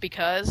better just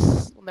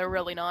because they're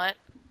really not.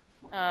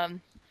 I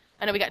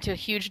know we got to a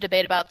huge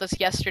debate about this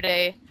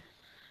yesterday.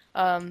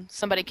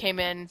 Somebody came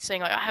in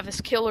saying, like, I have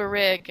this killer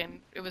rig,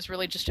 and it was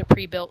really just a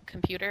pre-built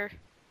computer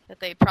that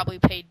they probably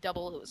paid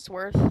double it was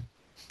worth.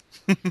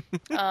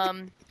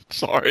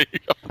 Sorry,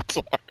 I'm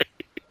sorry.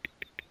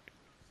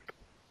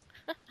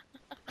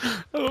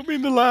 I don't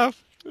mean to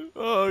laugh.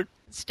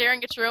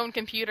 Staring at your own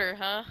computer,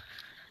 huh?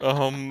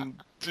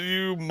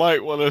 You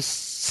might want to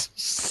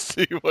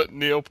see what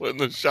Neil put in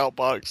the shout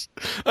box.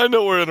 I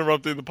know we're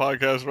interrupting the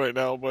podcast right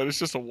now, but it's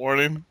just a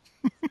warning.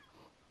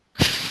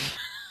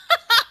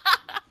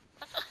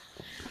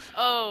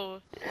 Oh,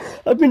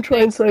 I've been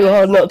trying so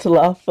hard not to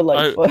laugh for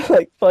like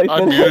 5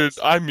 I minutes.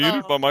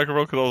 muted my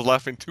microphone because I was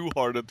laughing too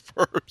hard at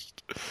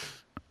first.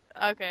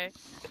 okay.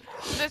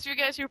 For those of you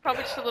guys who are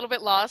probably just a little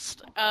bit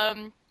lost,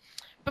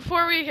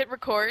 before we hit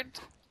record,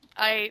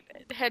 I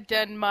had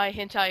done my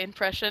hentai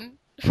impression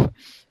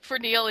for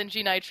Neil and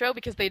G Nitro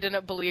because they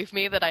didn't believe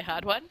me that I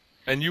had one.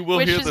 And you will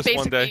which hear is this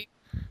one day.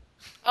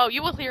 Oh,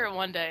 you will hear it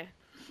one day.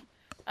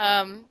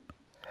 And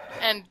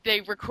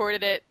they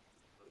recorded it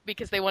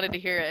because they wanted to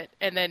hear it.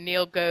 And then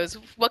Neil goes,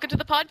 "Welcome to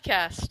the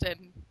podcast."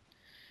 And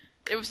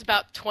it was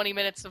about 20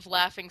 minutes of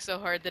laughing so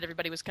hard that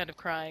everybody was kind of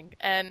crying.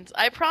 And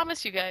I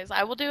promise you guys,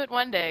 I will do it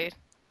one day.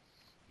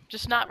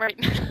 Just not right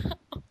now.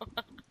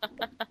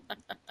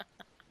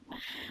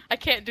 I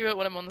can't do it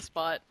when I'm on the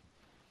spot.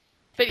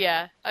 But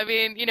yeah, I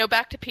mean,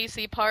 back to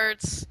PC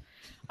parts.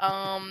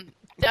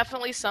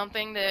 Definitely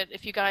something that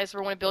if you guys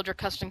ever want to build your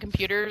custom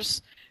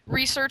computers,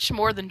 research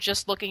more than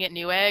just looking at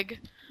Newegg.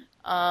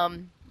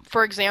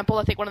 for example,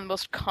 I think one of the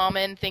most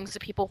common things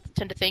that people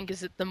tend to think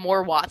is that the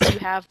more watts you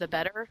have, the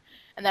better,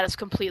 and that is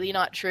completely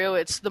not true.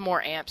 It's the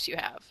more amps you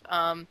have,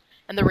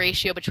 and the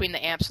ratio between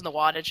the amps and the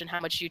wattage and how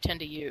much you tend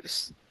to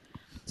use.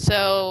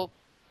 So,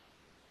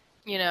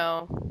 you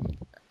know,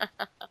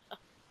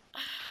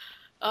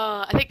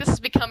 I think this is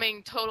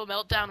becoming total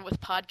meltdown with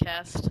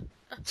podcast.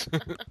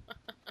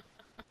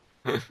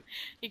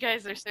 You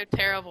guys are so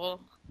terrible.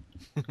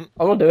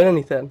 I'm not doing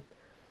anything.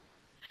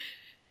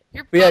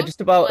 You're But yeah, both,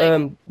 just about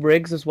like,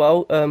 rigs as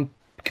well.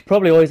 Could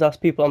probably always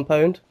ask people on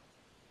Pwned,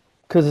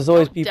 because there's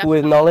always Oh, people with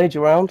definitely. knowledge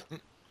around.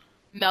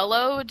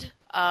 Mellowed,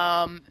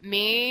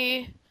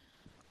 me.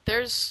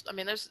 There's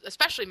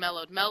especially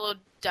Mellowed. Mellowed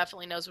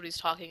definitely knows what he's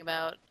talking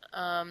about.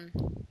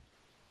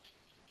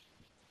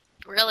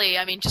 Really,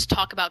 just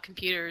talk about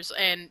computers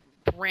and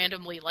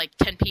randomly, like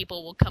 10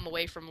 people will come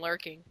away from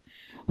lurking.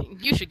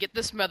 You should get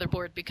this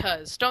motherboard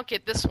because don't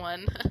get this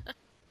one.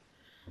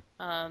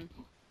 um,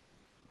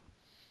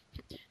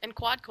 and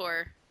quad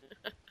core.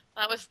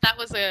 That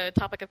was a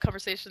topic of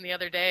conversation the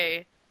other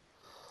day.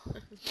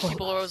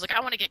 People were always like, "I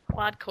want to get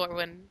quad core,"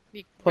 when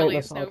you really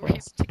Pointless has no hardware.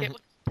 reason to get one.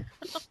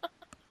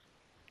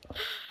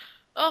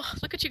 Oh,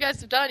 look what you guys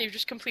have done! You've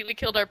just completely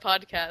killed our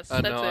podcast.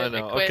 I That's know, it. I I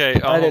know. quit.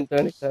 Okay, I didn't do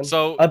anything.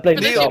 so I blame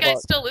For the those of you Starbucks.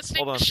 guys still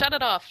listening, Hold on. shut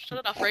it off. Shut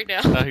it off right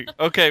now.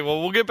 Okay,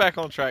 well, we'll get back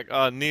on track.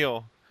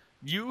 Neil,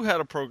 you had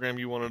a program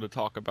you wanted to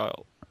talk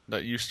about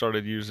that you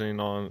started using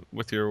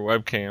with your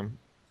webcam.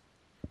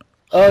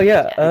 Oh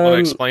yeah, You want to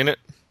explain it?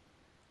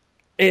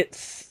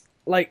 it's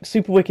like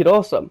super wicked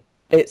awesome.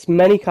 It's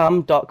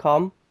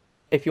manycam.com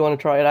if you want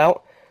to try it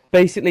out.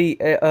 Basically,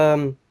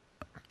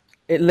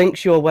 it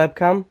links your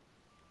webcam,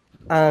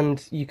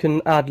 and you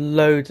can add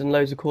loads and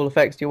loads of cool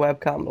effects to your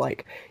webcam.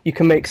 Like you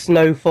can make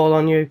snow fall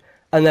on you,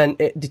 and then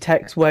it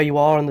detects where you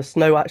are, and the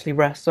snow actually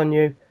rests on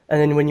you. And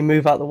then when you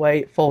move out the way,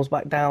 it falls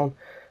back down.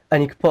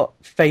 And you can put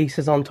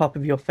faces on top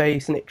of your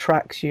face, and it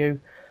tracks you.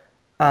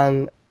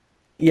 And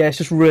yeah, it's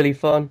just really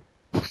fun.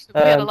 We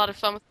had a Um, lot of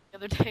fun with it the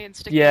other day in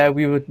Stick. Yeah,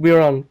 we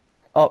were on.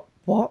 Oh,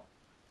 what?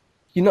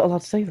 You're not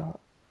allowed to say that.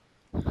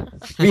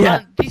 But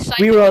yeah, These sites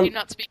we were we do on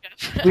not speak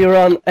of. we were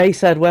on a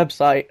said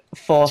website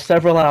for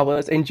several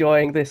hours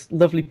enjoying this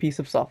lovely piece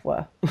of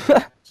software.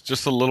 It's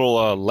just a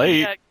little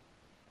late. Yeah,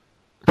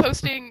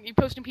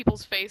 posting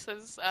people's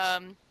faces.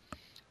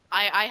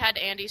 I had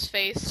Andy's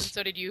face, and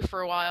so did you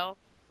for a while.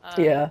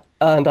 Yeah,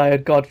 and I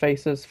had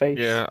Godface's face.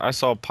 Yeah, I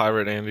saw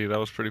Pirate Andy. That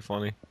was pretty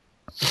funny.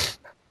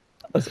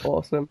 That's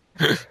awesome.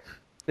 So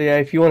yeah,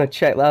 if you want to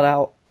check that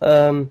out,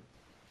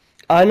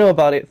 I know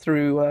about it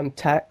through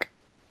Tech,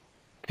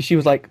 because she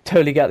was like,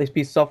 totally get this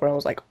piece of software. And I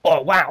was like,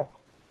 oh wow.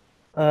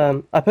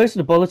 I posted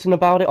a bulletin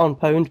about it on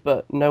Pwned,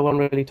 but no one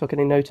really took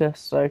any notice.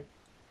 So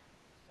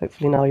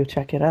hopefully now you'll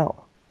check it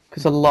out,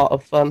 because it's a lot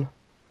of fun.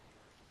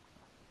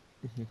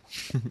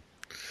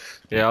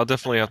 Yeah, I'll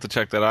definitely have to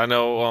check that. I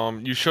know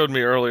you showed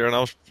me earlier, and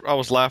I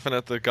was laughing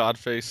at the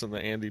Godface and the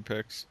Andy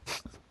pics.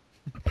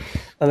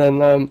 And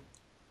then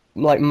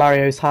like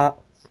Mario's hat.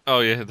 Oh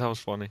yeah, that was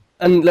funny.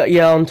 And like,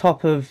 yeah, on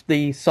top of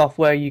the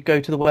software, you go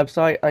to the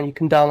website and you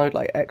can download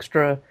like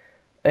extra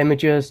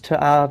images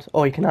to add,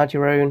 or you can add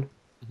your own.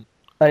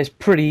 And it's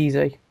pretty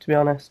easy, to be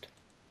honest.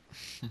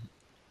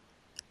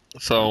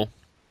 So,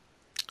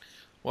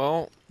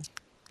 well,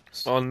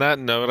 on that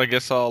note, I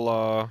guess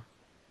I'll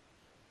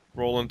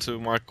roll into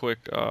my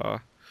quick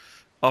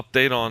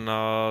update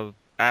on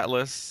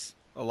Atlas.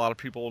 A lot of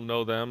people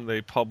know them.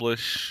 They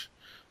publish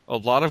a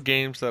lot of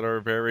games that are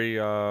very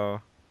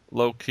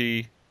low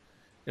key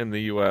in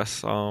the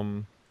U.S.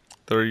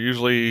 They're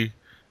usually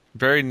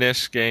very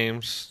niche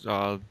games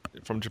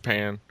from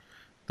Japan.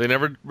 They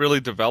never really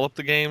develop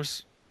the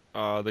games.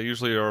 They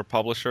usually are a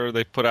publisher.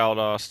 They put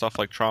out stuff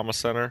like Trauma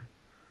Center,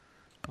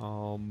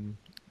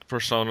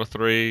 Persona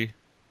 3,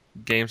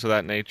 games of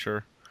that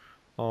nature.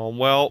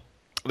 Well,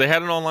 they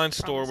had an online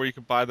store where you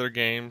could buy their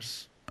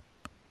games,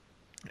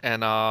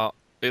 and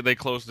they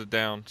closed it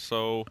down.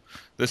 So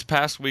this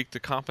past week, to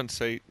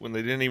compensate when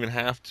they didn't even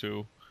have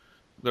to,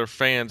 their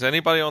fans,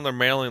 anybody on their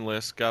mailing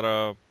list, got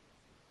a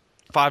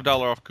 $5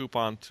 off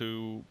coupon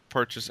to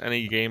purchase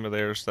any game of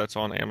theirs that's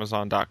on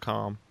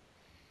Amazon.com.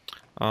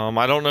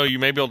 I don't know. You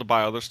may be able to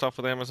buy other stuff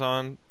with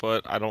Amazon,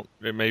 but I don't.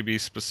 It may be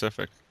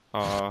specific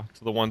to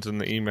the ones in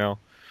the email.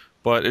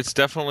 But it's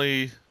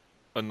definitely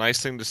a nice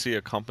thing to see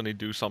a company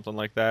do something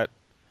like that.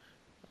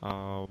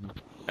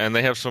 And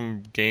they have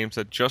some games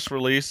that just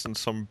released and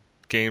some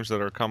games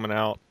that are coming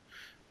out.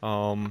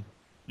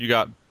 You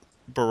got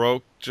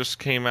Baroque just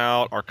came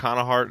out,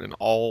 Arcana Heart, an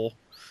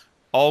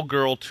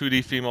all-girl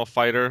 2D female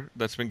fighter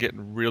that's been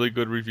getting really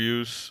good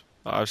reviews.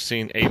 I've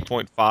seen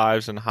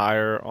 8.5s and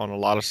higher on a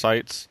lot of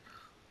sites.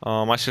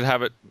 I should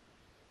have it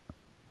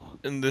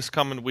in this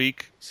coming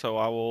week, so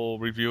I will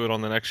review it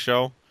on the next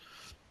show.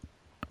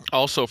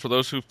 Also, for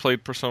those who've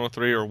played Persona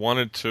 3 or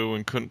wanted to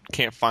and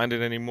can't find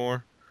it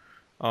anymore,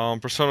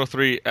 Persona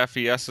 3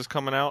 FES is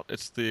coming out.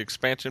 It's the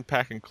expansion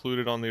pack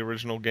included on the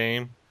original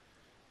game.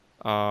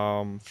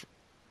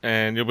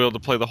 And you'll be able to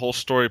play the whole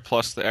story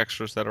plus the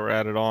extras that are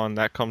added on.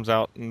 That comes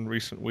out in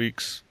recent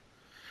weeks.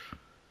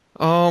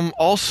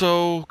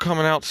 Also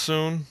coming out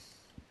soon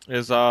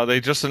is they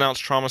just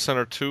announced Trauma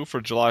Center 2 for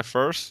July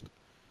 1st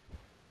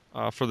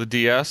for the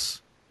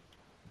DS.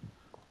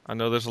 I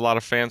know there's a lot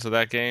of fans of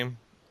that game.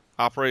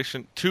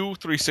 Operation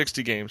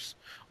 360 games.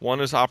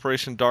 One is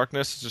Operation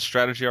Darkness. It's a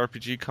strategy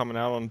RPG coming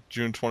out on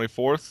June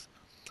 24th.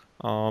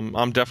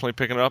 I'm definitely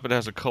picking it up. It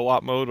has a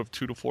co-op mode of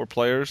 2 to 4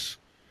 players.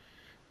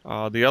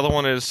 The other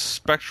one is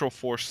Spectral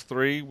Force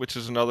 3, which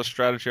is another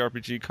strategy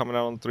RPG coming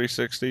out on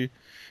 360,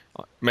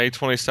 May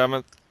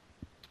 27th.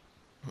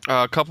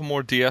 A couple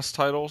more DS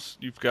titles.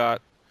 You've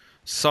got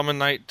Summon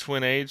Night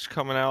Twin Age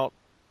coming out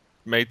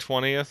May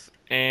 20th,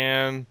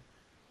 and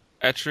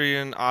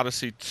Etrian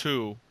Odyssey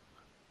 2,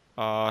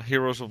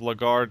 Heroes of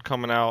Lagard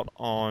coming out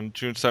on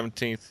June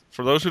 17th.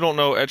 For those who don't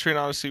know, Etrian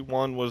Odyssey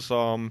 1 was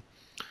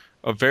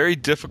a very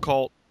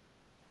difficult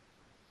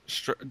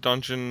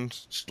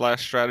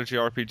dungeon/strategy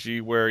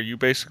RPG where you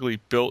basically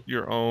built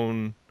your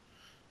own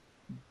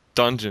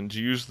dungeons.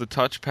 You used the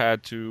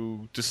touchpad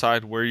to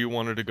decide where you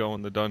wanted to go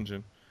in the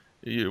dungeon.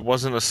 It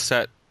wasn't a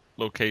set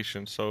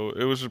location, so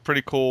it was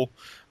pretty cool.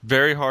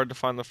 Very hard to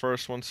find the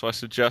first one, so I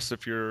suggest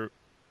if you're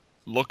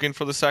looking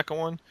for the second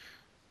one,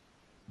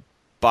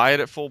 buy it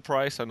at full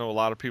price. I know a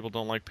lot of people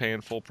don't like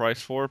paying full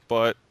price for it,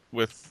 but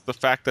with the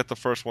fact that the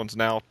first one's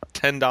now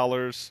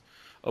 $10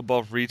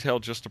 above retail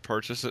just to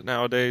purchase it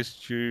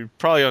nowadays, you're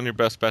probably on your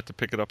best bet to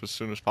pick it up as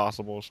soon as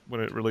possible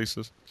when it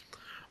releases.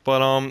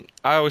 But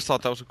I always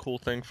thought that was a cool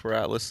thing for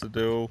Atlus to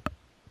do.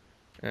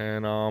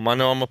 And I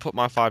know I'm going to put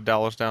my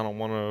 $5 down on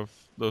one of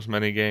those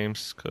mini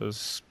games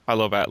because I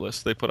love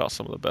Atlus. They put out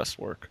some of the best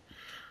work.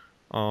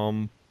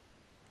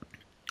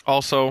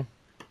 Also, I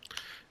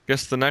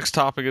guess the next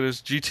topic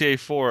is GTA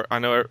 4. I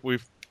know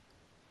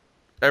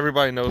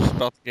everybody knows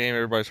about the game.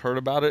 Everybody's heard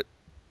about it.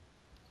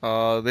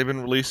 They've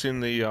been releasing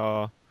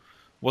the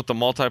what the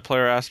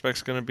multiplayer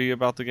aspect's going to be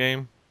about the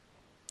game.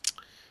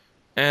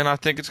 And I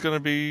think it's going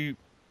to be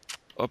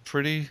a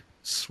pretty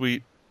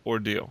sweet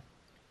ordeal.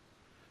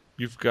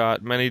 You've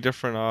got many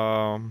different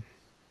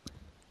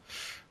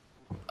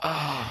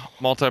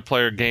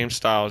multiplayer game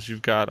styles.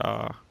 You've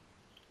got,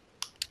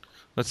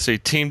 let's see,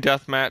 Team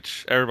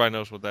Deathmatch. Everybody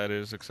knows what that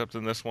is, except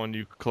in this one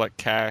you collect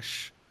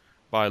cash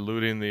by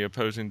looting the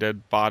opposing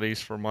dead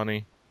bodies for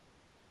money.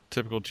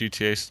 Typical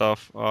GTA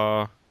stuff.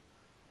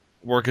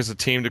 Work as a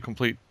team to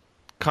complete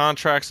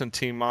contracts and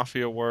Team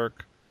Mafia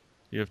work.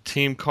 You have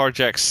Team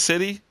Carjack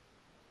City,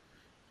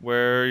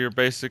 where you're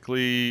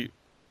basically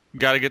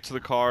got to get to the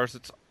cars.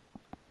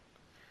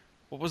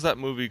 What was that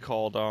movie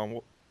called?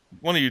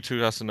 One of you two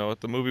has to know it.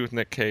 The movie with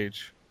Nick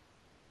Cage.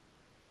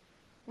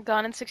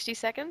 Gone in 60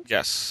 Seconds?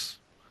 Yes.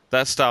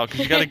 That style. Because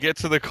you got to get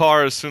to the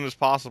car as soon as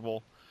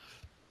possible.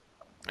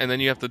 And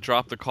then you have to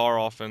drop the car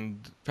off.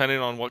 And depending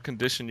on what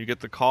condition you get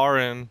the car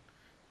in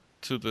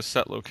to the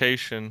set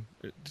location,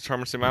 it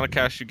determines the amount of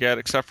cash you get,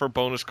 except for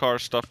bonus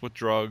cars, stuff with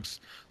drugs.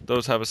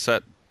 Those have a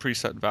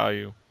preset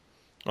value.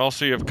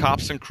 Also, you have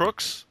Cops and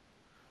Crooks,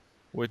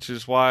 which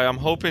is why I'm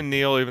hoping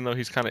Neil, even though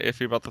he's kind of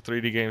iffy about the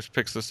 3D games,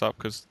 picks this up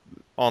because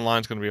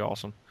online's going to be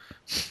awesome.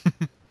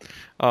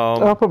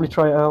 I'll probably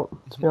try it out,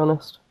 to be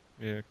honest.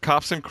 Yeah,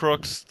 Cops and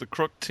Crooks. The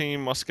Crook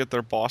team must get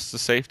their boss to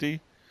safety.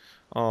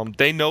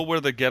 They know where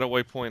the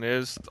getaway point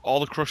is. All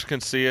the crooks can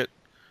see it.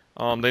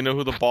 They know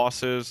who the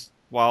boss is,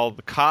 while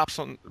the cops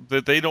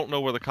they don't know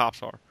where the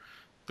cops are.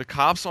 The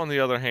cops, on the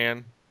other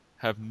hand,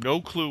 have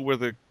no clue where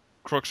the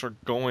crooks are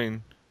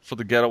going for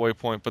the getaway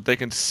point, but they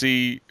can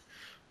see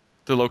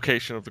the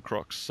location of the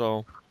crooks.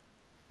 So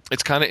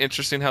it's kind of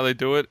interesting how they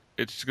do it.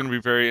 It's going to be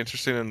very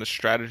interesting in the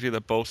strategy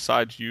that both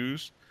sides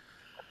use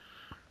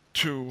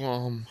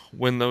to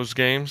win those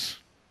games.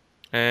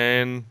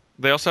 And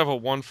they also have a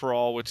one for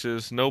all, which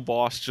is no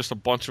boss, just a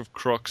bunch of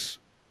crooks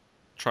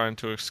trying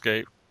to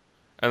escape.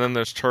 And then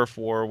there's Turf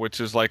War, which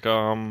is like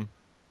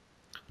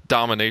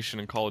domination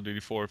in Call of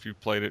Duty 4 if you've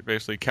played it.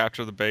 Basically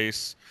capture the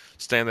base,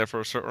 stand there for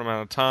a certain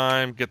amount of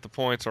time, get the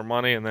points or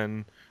money, and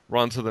then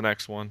run to the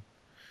next one.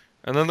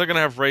 And then they're going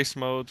to have race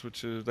modes,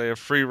 which is they have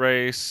free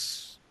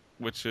race,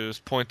 which is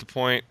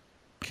point-to-point,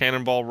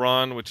 cannonball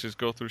run, which is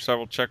go through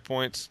several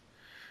checkpoints,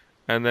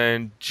 and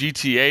then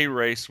GTA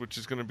race, which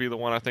is going to be the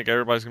one I think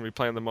everybody's going to be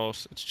playing the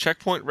most. It's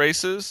checkpoint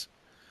races,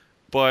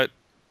 but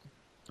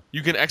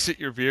you can exit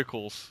your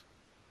vehicles,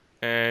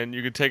 and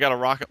you can take out a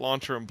rocket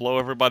launcher and blow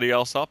everybody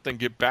else up, then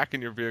get back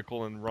in your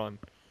vehicle and run.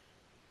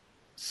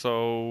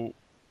 So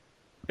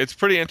it's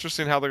pretty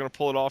interesting how they're going to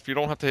pull it off. You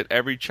don't have to hit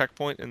every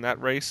checkpoint in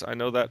that race. I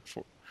know that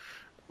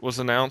was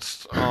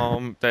announced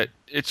that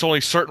it's only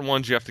certain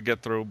ones you have to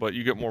get through, but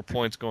you get more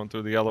points going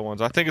through the other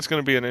ones. I think it's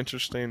going to be an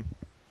interesting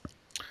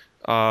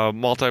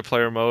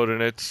multiplayer mode,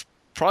 and it's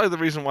probably the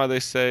reason why they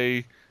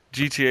say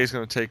GTA is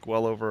going to take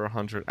well over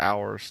 100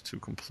 hours to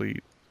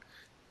complete.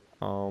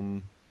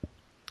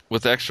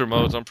 With extra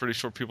modes, I'm pretty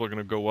sure people are going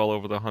to go well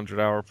over the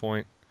 100-hour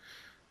point.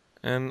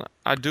 And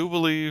I do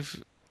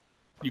believe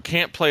you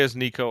can't play as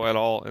Nico at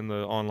all in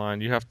the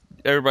online.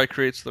 Everybody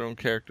creates their own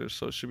characters,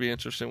 so it should be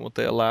interesting what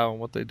they allow and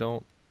what they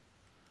don't.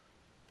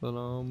 But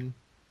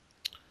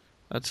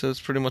That's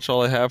pretty much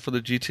all I have for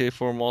the GTA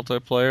 4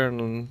 multiplayer,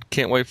 and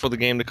can't wait for the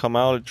game to come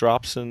out. It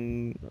drops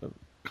in a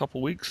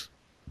couple weeks.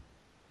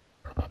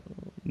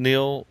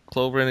 Neil,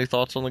 Clover, any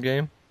thoughts on the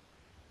game?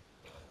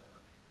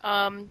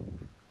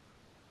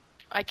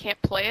 I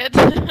can't play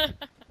it.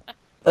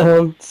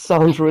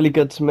 Sounds really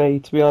good to me,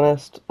 to be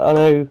honest. I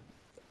know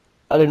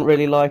I didn't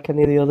really like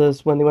any of the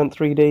others when they went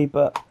 3D,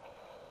 but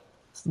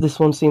this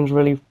one seems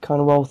really kind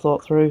of well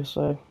thought through,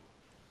 so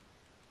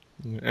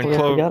And yeah,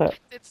 Clover, forget it.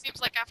 It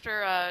seems like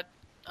after a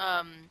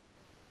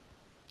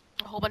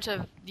whole bunch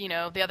of,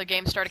 the other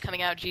games started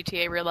coming out,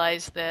 GTA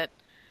realized that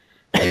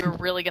they were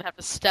really going to have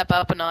to step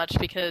up a notch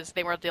because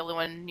they weren't the only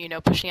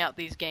one, pushing out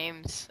these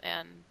games,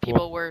 and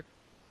people were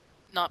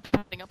not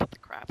putting up with the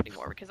crap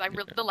anymore because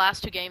the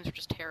last two games were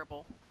just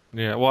terrible.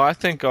 yeah. Well, I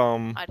think I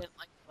didn't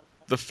like them.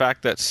 the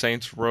fact that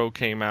Saints Row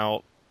came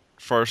out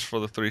first for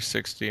the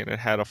 360 and it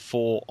had a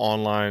full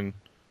online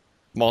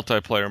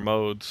multiplayer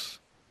modes,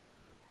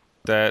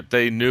 that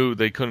they knew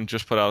they couldn't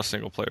just put out a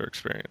single player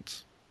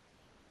experience.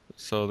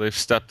 So they've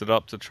stepped it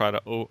up to try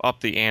to up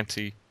the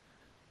ante.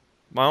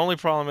 My only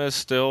problem is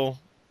still,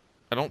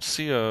 I don't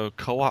see a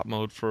co-op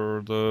mode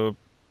for the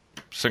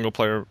single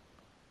player.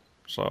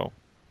 So,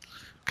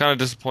 kind of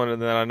disappointed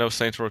that I know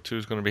Saints Row 2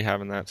 is going to be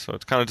having that. So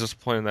it's kind of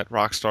disappointing that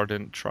Rockstar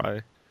didn't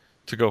try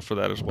to go for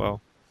that as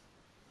well.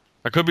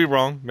 I could be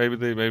wrong. Maybe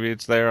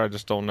it's there. I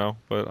just don't know.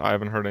 But I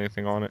haven't heard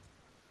anything on it.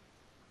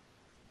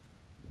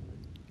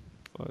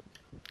 But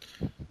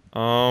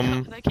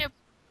I can't.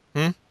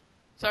 Hmm?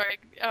 Sorry,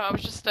 I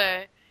was just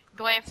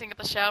glancing at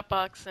the shout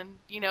box, and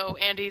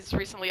Andy's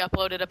recently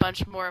uploaded a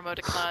bunch more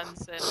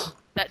emoticons, and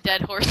that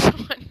dead horse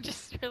one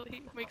just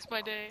really makes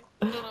my day.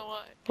 I don't know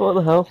why. What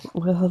the hell?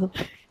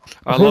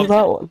 I Who's love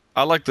that one?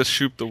 I like the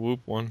Shoop the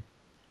Whoop one,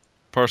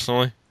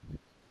 personally.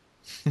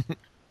 I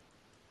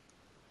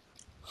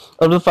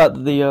love the fact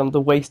that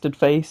the wasted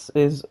face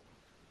is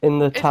in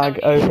the It's tag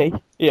Oni. only.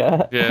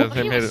 Yeah. Yeah, Well,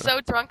 they he made was it.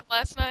 so drunk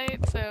last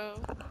night,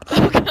 so.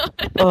 Oh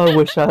god. Oh, I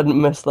wish I hadn't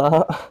missed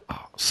that.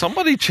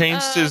 Somebody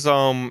changed his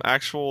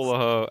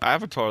actual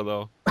avatar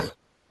though.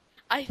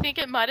 I think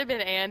it might have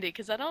been Andy,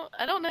 because I don't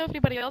know if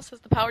anybody else has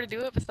the power to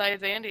do it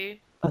besides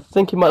Andy. I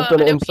think he might have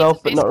done I it know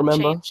himself, but Pizza not Face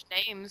remember. changed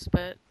names,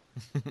 but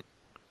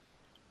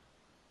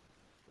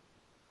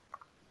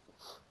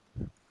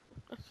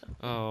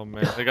Oh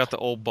man, they got the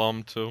old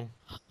bum too.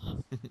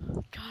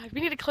 God,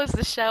 we need to close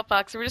the shout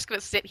box. We're just gonna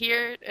sit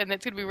here, and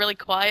it's gonna be really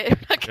quiet. We're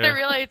not gonna Yeah.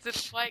 realize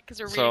it's quiet because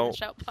we're So, reading the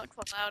shout box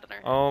out loud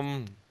in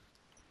our.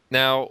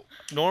 Now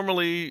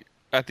normally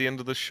at the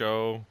end of the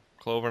show,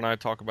 Clover and I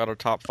talk about our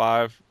top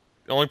 5.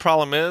 The only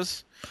problem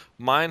is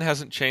mine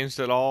hasn't changed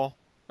at all.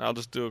 I'll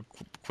just do a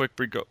quick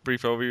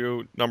brief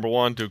overview. Number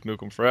 1, Duke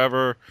Nukem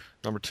Forever.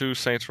 Number 2,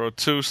 Saints Row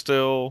 2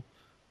 still.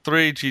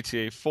 3,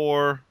 GTA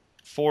 4.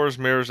 4 is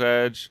Mirror's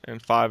Edge,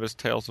 and 5 is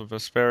Tales of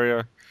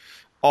Vesperia.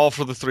 All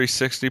for the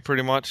 360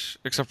 pretty much,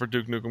 except for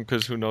Duke Nukem,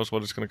 because who knows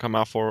what it's going to come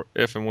out for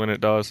if and when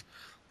it does.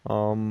 I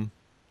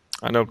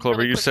know, Clover,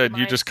 Really you quick said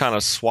you just kind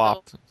of reminds-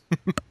 swapped.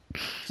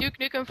 Duke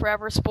Nukem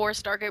Forever, Spore,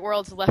 Stargate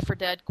Worlds, Left 4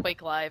 Dead,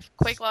 Quake Live.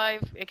 Quake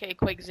Live, aka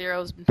Quake 0,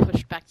 has been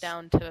pushed back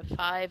down to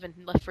 5, and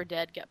Left 4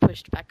 Dead got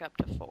pushed back up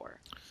to 4.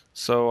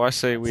 So I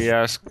say we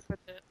just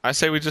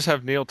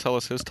have Neil tell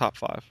us his top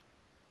 5.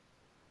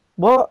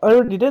 What? I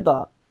already did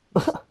that.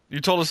 You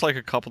told us like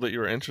a couple that you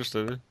were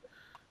interested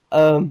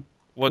in.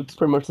 What? It's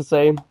pretty much the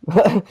same.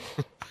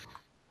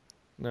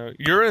 No,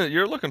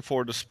 you're looking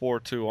forward to Spore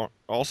 2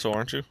 also,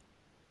 aren't you?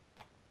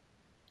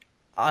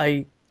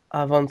 I've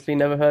honestly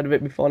never heard of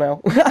it before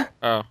now.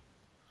 Oh,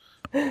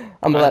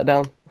 I'm a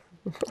letdown.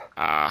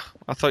 I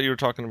thought you were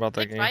talking about I that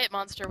think game. Riot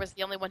Monster was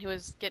the only one who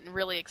was getting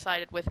really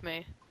excited with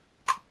me.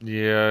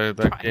 Yeah,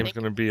 that I game's think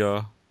gonna be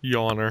a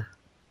yawner.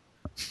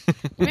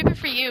 Maybe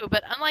for you,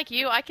 but unlike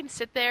you, I can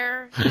sit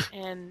there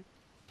and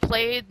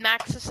play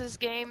Maxis's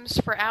games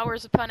for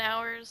hours upon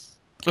hours.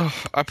 Ugh,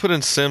 I put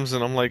in Sims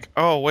and I'm like,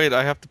 oh wait,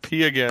 I have to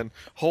pee again.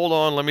 Hold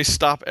on, let me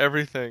stop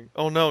everything.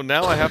 Oh no,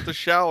 now I have to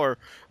shower.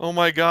 Oh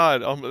my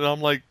god,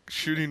 I'm like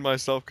shooting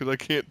myself because I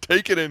can't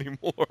take it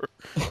anymore.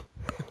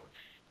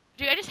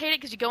 Dude, I just hate it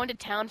because you go into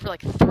town for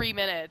like 3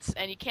 minutes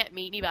and you can't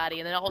meet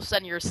anybody, and then all of a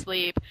sudden you're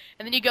asleep,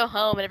 and then you go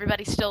home and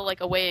everybody's still like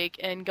awake,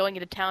 and going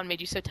into town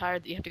made you so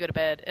tired that you have to go to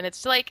bed. And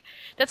it's like,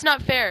 that's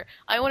not fair.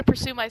 I want to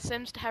pursue my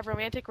Sims to have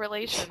romantic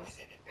relations.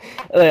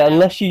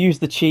 Unless you use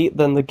the cheat,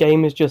 then the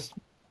game is just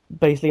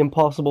basically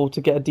impossible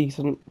to get a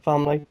decent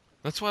family.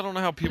 That's why I don't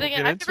know how people Thing is,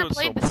 get I've into never it so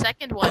played the much.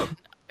 second one.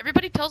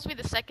 Everybody tells me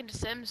the second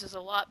Sims is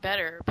a lot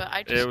better, but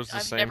I just It was the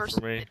I've same never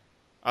for me.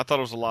 I thought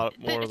it was a lot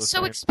more of It's the so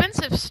same.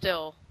 expensive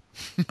still.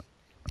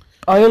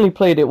 I only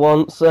played it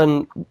once,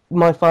 and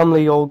my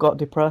family all got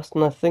depressed,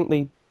 and I think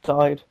they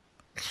died.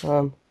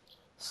 So,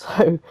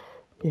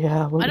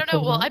 yeah. I don't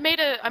know. Well, I made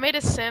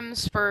a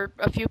Sims for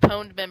a few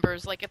pwned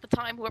members. Like at the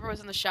time, whoever was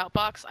in the shout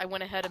box, I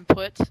went ahead and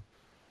put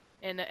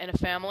in a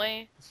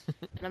family.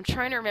 And I'm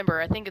trying to remember.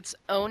 I think it's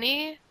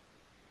Oni,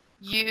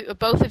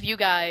 both of you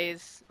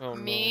guys, Oh, no.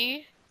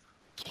 me,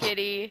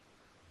 Kitty,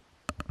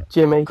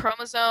 Jimmy,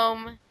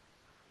 Chromosome,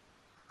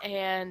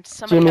 and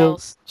somebody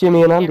else.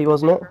 Jimmy and Can't Andy,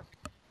 wasn't it? remember.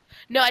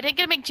 No, I didn't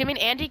get to make Jimmy and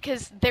Andy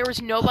because there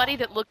was nobody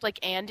that looked like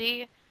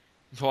Andy.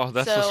 Wow,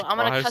 that's a So surprise. I'm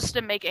gonna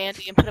custom make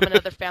Andy and put him in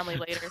another family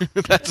later.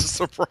 That's a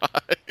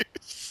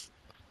surprise.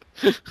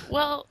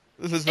 Well,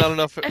 There's not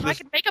enough. if I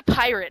could make a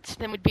pirate,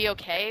 then would be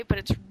okay, but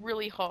it's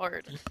really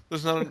hard.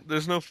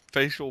 There's no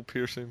facial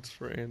piercings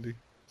for Andy.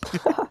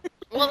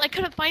 Well, I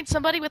couldn't find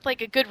somebody with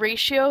like a good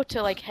ratio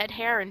to like head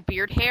hair and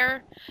beard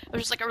hair. It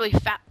was just like a really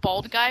fat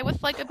bald guy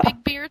with like a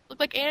big beard, looked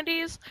like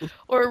Andy's,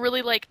 or a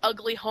really like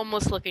ugly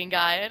homeless looking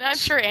guy. And I'm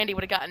sure Andy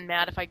would have gotten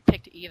mad if I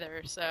picked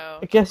either. So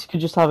I guess you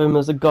could just have him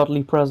as a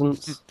godly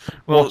presence,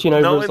 watching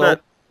over us all.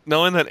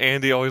 Knowing that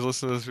Andy always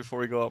listens to this before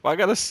we go up, I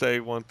gotta say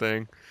one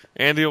thing.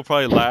 Andy will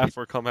probably laugh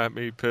or come at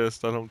me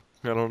pissed. I don't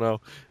know.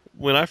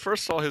 When I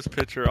first saw his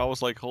picture, I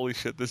was like, "Holy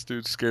shit, this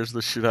dude scares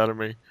the shit out of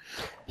me."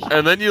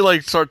 And then you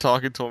like start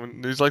talking to him,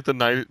 and he's like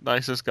the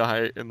nicest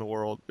guy in the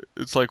world.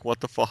 It's like,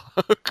 what the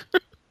fuck?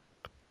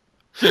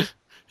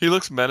 He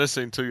looks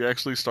menacing until you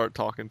actually start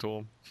talking to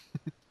him.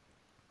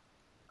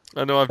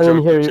 I know I've And then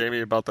joked you with hear-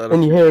 Jamie about that.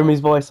 And you hear his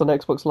voice on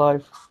Xbox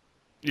Live.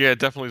 Yeah, it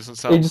definitely doesn't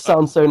sound. He just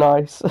sounds so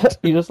nice.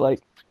 You just like,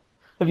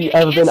 have you He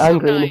ever is been so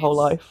angry in your whole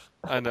nice. life?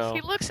 I know. he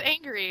looks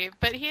angry,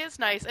 but he is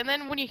nice. And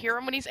then when you hear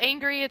him when he's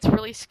angry, it's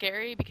really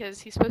scary because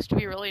he's supposed to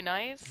be really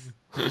nice.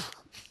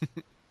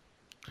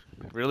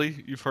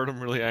 Really? You've heard him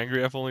really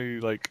angry? I've only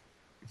like,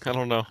 I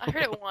don't know. I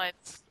heard it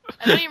once.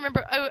 I don't even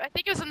remember. Oh, I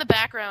think it was in the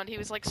background. He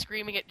was like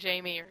screaming at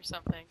Jamie or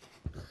something.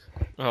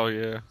 Oh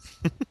yeah.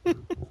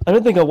 I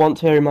don't think I want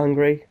to hear him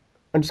angry.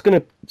 I'm just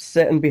gonna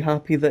sit and be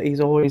happy that he's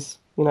always,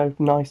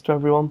 nice to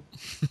everyone.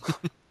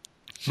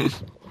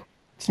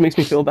 Just makes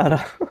me feel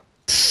better.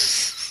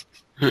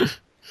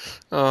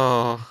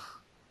 Oh.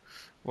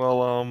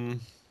 Well,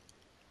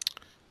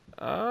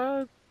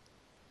 I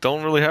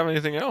don't really have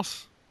anything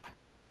else.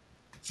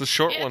 It's a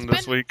short Yeah, one it's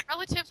this been week.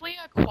 relatively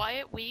a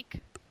quiet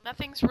week.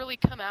 Nothing's really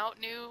come out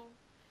new.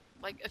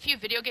 Like a few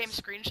video game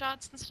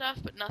screenshots and stuff,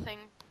 but nothing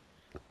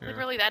Yeah.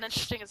 really that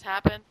interesting has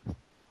happened.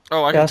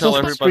 Oh, I Yeah, can I tell saw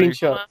some everybody.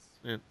 screenshots.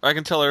 Yeah, I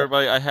can tell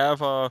everybody I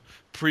have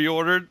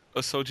pre-ordered a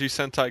Soji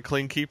Sentai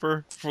Clean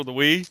Keeper for the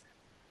Wii.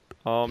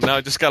 Now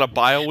I just gotta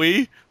buy a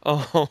Wii.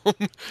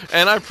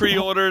 And I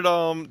pre-ordered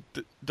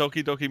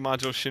Doki Doki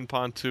Majo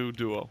Shinpan 2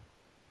 Duo.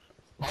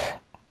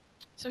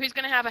 So he's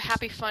gonna have a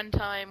happy fun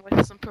time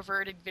with some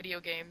perverted video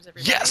games.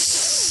 Everybody.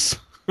 Yes.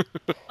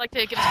 I'd like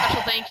to give a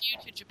special thank you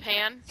to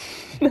Japan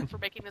for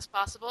making this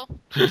possible.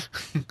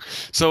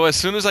 So as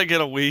soon as I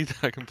get a Wii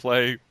that I can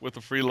play with a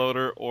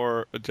freeloader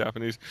or a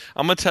Japanese,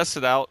 I'm gonna test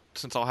it out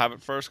since I'll have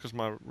it first because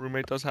my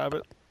roommate does have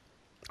it.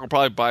 I'll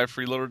probably buy a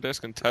freeloader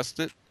disc and test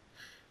it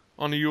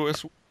on the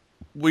US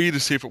Wii to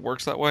see if it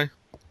works that way.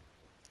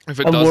 If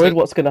it I'm doesn't, worried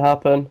what's gonna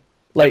happen.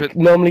 Like, it-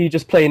 normally you're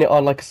just playing it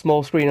on like a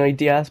small screen on your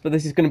DS, but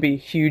this is gonna be a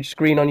huge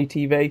screen on your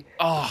TV.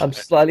 oh, I'm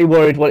slightly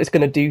worried what it's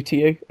gonna do to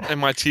you. and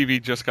my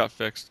TV just got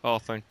fixed. Oh,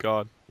 thank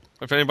God.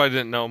 If anybody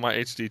didn't know, my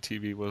HD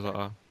TV was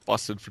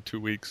busted for 2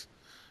 weeks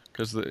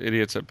because the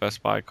idiots at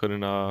Best Buy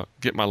couldn't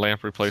get my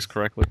lamp replaced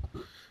correctly.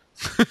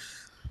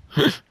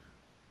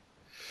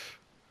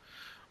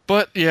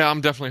 But yeah,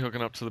 I'm definitely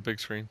hooking up to the big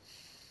screen.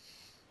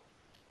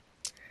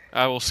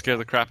 I will scare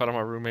the crap out of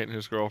my roommate and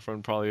his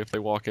girlfriend probably if they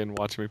walk in and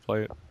watch me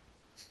play it.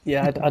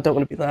 Yeah, I don't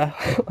want to be there.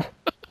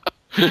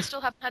 I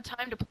still haven't had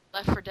time to play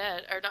Left 4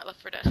 Dead, or not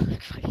Left 4 Dead.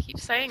 I keep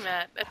saying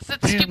that. That's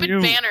that Damn stupid you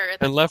banner.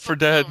 That's and Left 4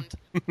 Dead.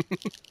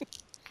 pwned.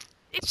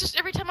 It's just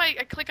every time I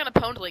click on a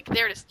pwned link,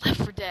 there it is,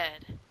 Left 4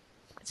 Dead.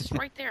 It's just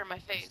right there in my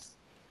face.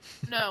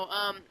 No,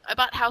 I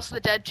bought House of the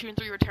Dead 2 and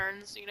 3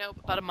 Returns,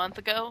 about a month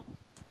ago.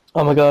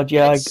 Oh my god,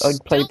 yeah, I It's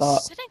played still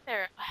that. sitting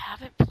there. I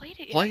haven't played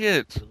it yet. Play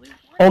it. I really want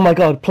Oh my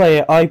god, play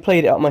it. I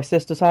played it at my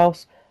sister's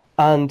house,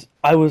 and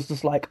I was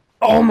just like,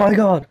 oh my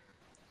god.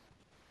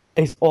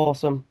 It's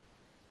awesome.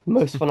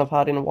 Most fun I've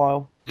had in a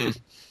while.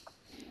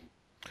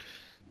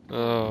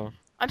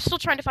 I'm still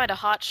trying to find a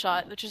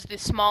hotshot, which is the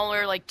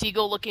smaller, like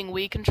Deagle-looking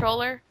Wii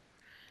controller.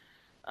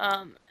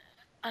 And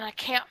I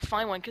can't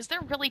find one because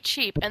they're really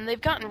cheap and they've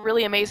gotten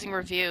really amazing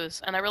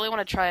reviews, and I really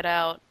want to try it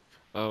out.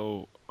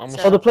 Oh, almost.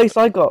 So- Oh,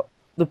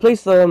 the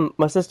place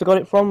my sister got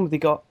it from, they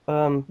got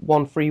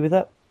one free with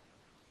it,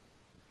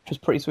 which was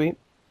pretty sweet.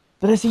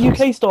 But it's a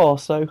UK store,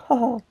 so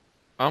haha.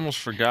 I almost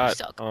forgot.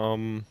 Suck.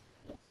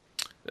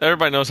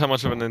 Everybody knows how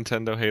much of a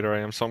Nintendo hater I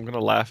am, so I'm gonna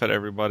laugh at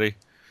everybody.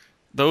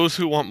 Those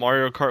who want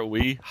Mario Kart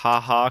Wii,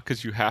 haha,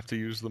 because you have to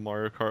use the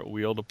Mario Kart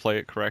wheel to play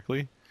it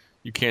correctly.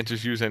 You can't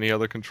just use any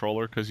other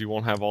controller because you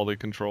won't have all the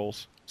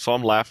controls. So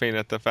I'm laughing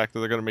at the fact that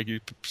they're gonna make you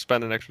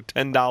spend an extra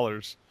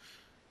 $10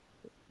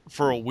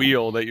 for a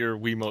wheel that your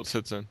Wiimote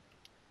sits in.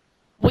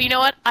 Well, you know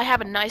what? I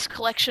have a nice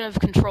collection of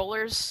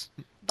controllers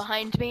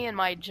behind me in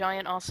my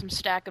giant awesome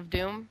stack of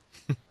Doom,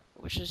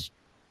 which is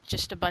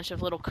just a bunch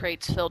of little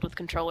crates filled with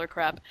controller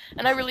crap.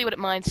 And I really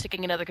wouldn't mind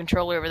sticking another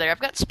controller over there. I've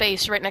got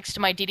space right next to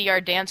my DDR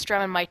dance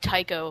drum and my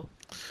Taiko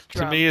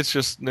drum. To me, it's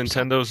just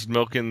Nintendo's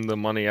milking the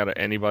money out of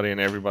anybody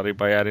and everybody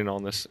by adding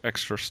on this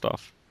extra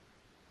stuff.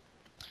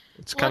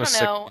 It's Well, I kind of don't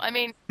sick. know. I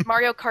mean,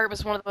 Mario Kart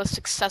was one of the most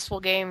successful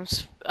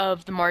games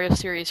of the Mario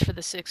series for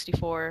the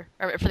 64,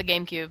 or for the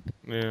GameCube.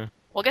 Yeah.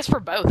 Well, I guess for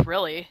both,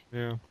 really.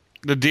 Yeah.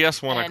 The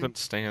DS one I And couldn't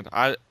stand.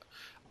 I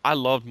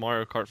loved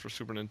Mario Kart for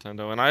Super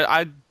Nintendo, and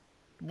I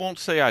won't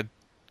say I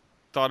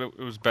thought it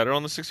was better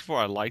on the 64.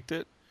 I liked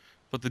it,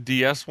 but the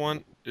DS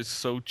one is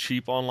so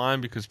cheap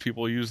online because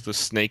people use the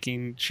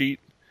snaking cheat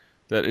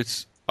that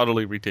it's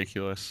utterly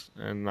ridiculous.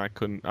 And I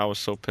couldn't. I was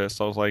so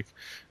pissed. I was like,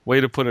 way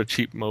to put a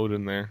cheap mode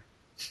in there.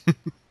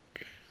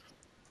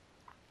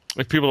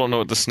 If people don't know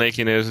what the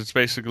snaking is, it's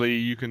basically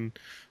you can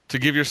to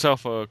give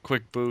yourself a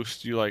quick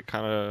boost. You like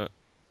kind of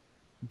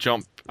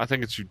jump. I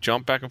think it's you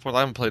jump back and forth. I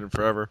haven't played it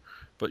forever,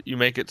 but you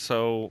make it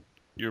so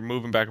you're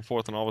moving back and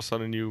forth, and all of a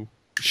sudden you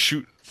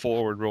shoot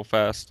forward real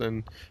fast.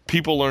 And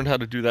people learned how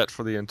to do that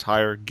for the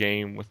entire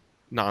game with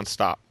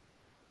nonstop.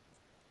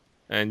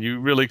 And you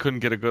really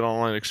couldn't get a good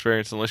online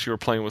experience unless you were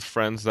playing with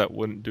friends that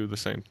wouldn't do the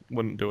same,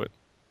 wouldn't do it.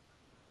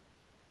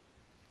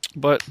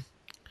 But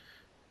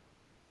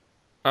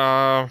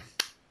I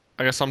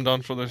guess I'm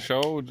done for the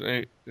show.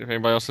 If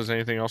anybody else has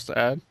anything else to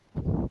add,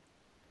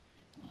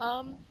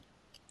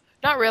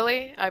 not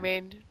really. I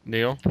mean,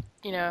 Neil.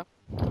 you know,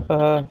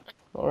 Not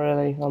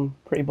really. I'm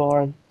pretty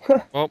boring.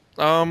 Well,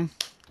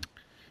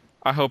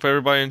 I hope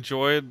everybody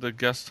enjoyed the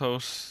guest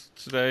host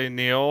today,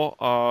 Neil.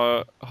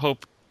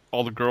 Hope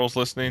all the girls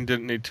listening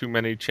didn't need too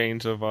many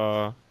chains of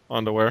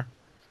underwear.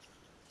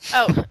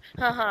 oh,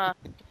 haha.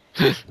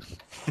 And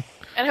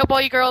I hope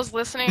all you girls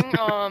listening,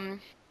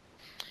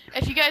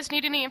 if you guys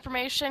need any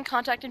information,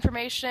 contact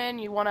information,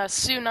 you want to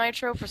sue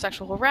Nitro for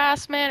sexual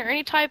harassment or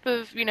any type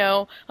of,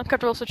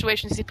 uncomfortable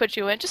situations he put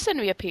you in, just send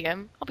me a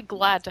PM. I'll be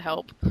glad to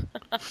help.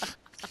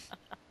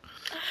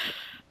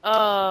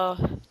 I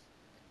don't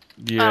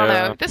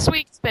know. This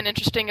week's been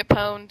interesting at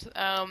Pwned.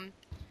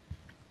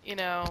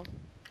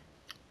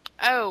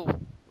 Oh,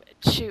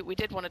 shoot, we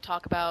did want to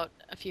talk about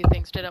a few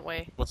things, didn't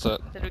we? What's that?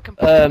 That we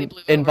completely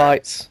blew over.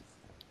 Invites.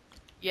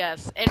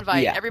 Yes,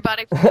 invite. Yeah.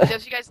 Everybody, those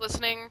of you guys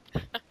listening,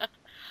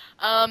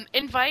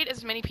 invite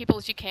as many people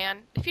as you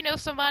can. If you know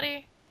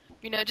somebody,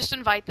 just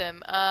invite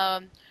them.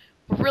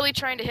 We're really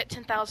trying to hit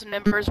 10,000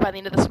 members by the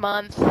end of this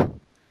month.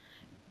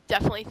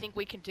 Definitely think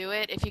we can do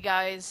it if you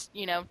guys,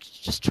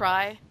 just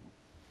try.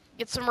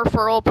 Get some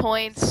referral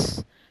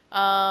points,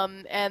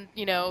 and,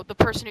 the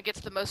person who gets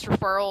the most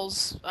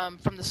referrals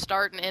from the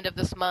start and end of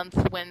this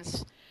month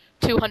wins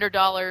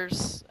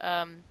 $200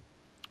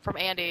 from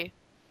Andy.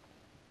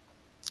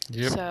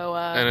 Yep. So,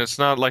 and it's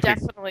not like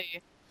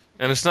definitely.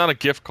 and it's not a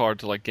gift card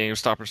to like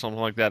GameStop or something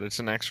like that. It's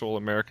an actual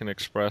American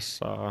Express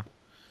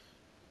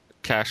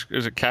cash.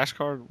 Is it cash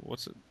card?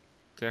 What's it?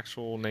 The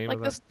actual name of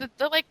that?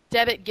 They're like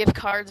debit gift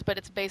cards, but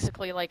it's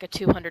basically like a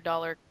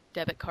 $200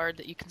 debit card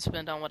that you can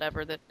spend on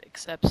whatever that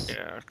accepts.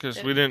 Yeah, because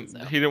it, he didn't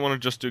so. want to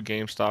just do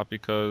GameStop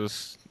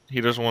because he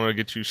doesn't want to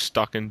get you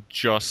stuck in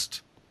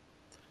just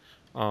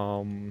he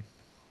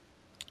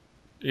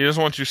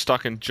doesn't want you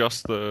stuck in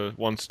just the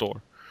one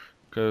store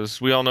because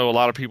we all know a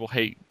lot of people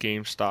hate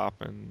GameStop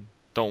and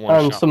don't want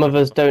to And shop some of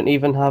there. us don't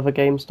even have a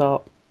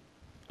GameStop.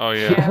 Oh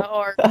yeah. Yeah,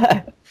 or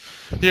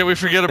Yeah, we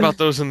forget about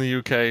those in the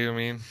UK. I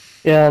mean,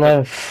 Yeah, I know.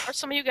 or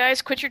some of you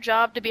guys quit your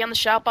job to be on the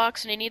shout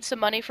box and you need some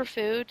money for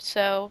food,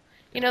 so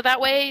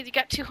that way you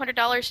got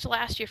 $200 to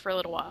last you for a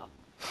little while.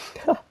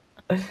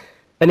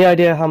 Any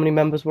idea how many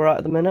members we're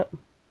at the minute?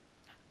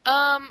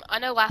 I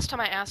know last time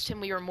I asked him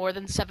we were more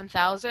than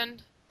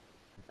 7,000.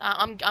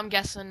 I'm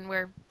guessing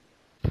we're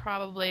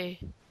probably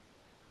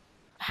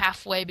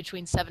halfway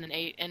between 7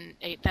 and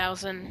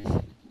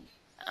 8,000.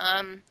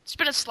 It's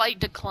been a slight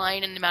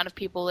decline in the amount of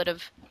people that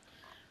have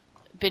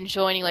been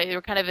joining lately.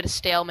 We're kind of at a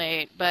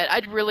stalemate, but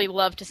I'd really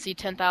love to see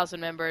 10,000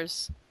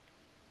 members.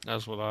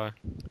 that's what I.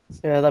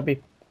 Yeah, that'd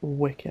be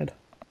wicked.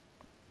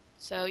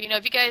 So,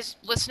 if you guys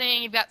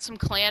listening, you've got some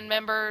clan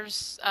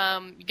members,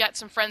 you got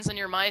some friends in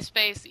your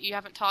MySpace that you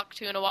haven't talked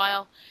to in a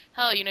while.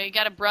 Hell, you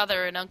got a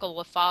brother, an uncle,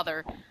 a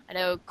father. I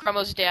know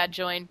Chromo's dad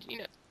joined.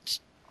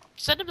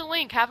 Send him the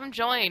link, have him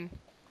join.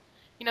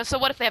 So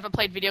what if they haven't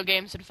played video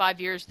games in 5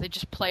 years? They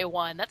just play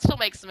one. That still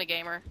makes them a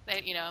gamer. They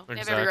have every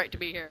Exactly. right to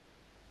be here.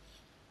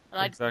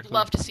 And I'd Exactly.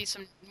 love to see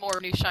some more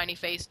new shiny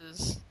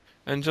faces.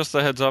 And just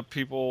a heads up,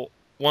 people.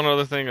 One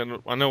other thing, and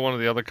I know one of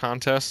the other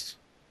contests,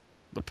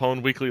 the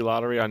Pwn Weekly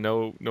Lottery. I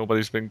know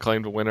nobody's been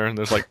claimed a winner, and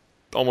there's like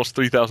almost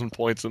 3,000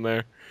 points in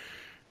there.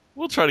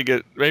 We'll try to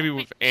get maybe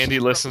if Andy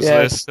listens Yeah,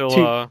 to this, he'll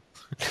Yeah,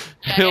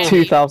 he'll Andy.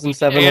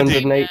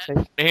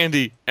 2,780.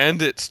 Andy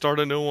end it, start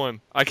a new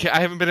one. I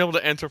haven't been able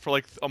to enter for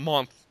like a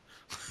month.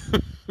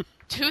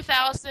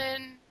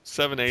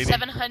 780.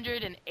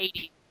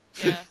 2,780.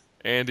 Yeah.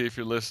 Andy, if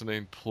you're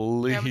listening, Here,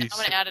 please. I'm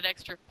gonna add an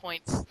extra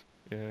points.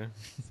 Yeah.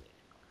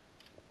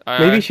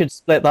 Maybe you should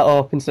split that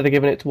up instead of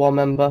giving it to one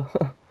member.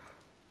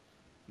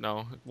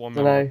 No, one I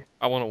member. know.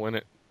 I want to win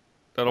it.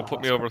 That'll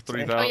put me that's over what I'm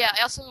saying. 3,000. Oh yeah,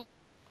 I also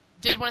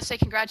did want to say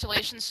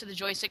congratulations to the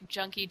Joystick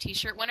Junkie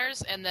T-shirt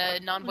winners and the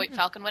Non-Void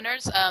Falcon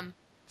winners.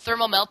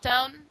 Thermal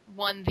Meltdown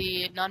won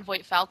the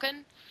Non-Void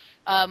Falcon,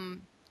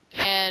 and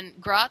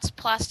Grotz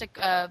Plastic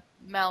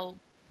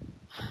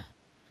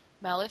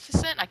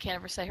Maleficent, I can't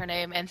ever say her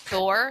name, and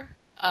Thor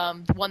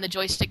won the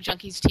Joystick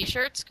Junkies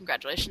t-shirts.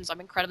 Congratulations, I'm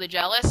incredibly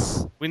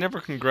jealous. We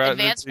never congratulated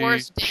Advance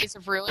Wars Days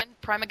of Ruin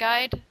Prima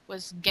Guide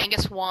was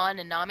Genghis Juan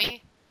and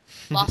Nami.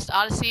 Lost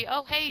Odyssey,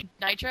 oh hey,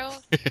 Nitro,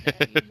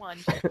 yeah, you won.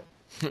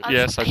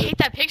 Yes, I I did. hate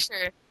that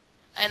picture.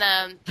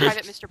 And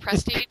Private Mr.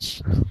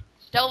 Prestige.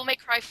 Devil May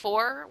Cry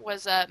 4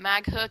 was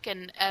Mag Hook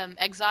and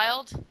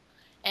Exiled.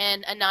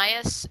 And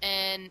Anais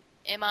and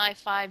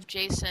MI5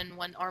 Jason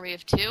won Army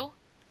of Two.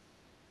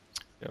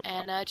 Yep.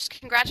 And just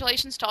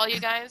congratulations to all you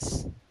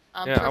guys.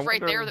 Yeah, Proof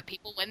right wonder- there that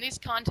people win these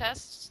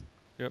contests.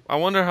 Yep. I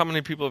wonder how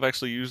many people have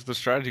actually used the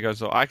strategy guides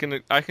though. I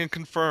can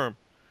confirm,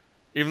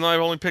 even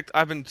though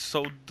I've been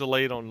so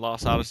delayed on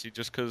Lost Odyssey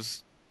just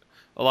because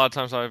a lot of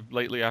times I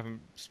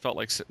haven't felt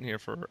like sitting here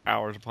for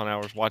hours upon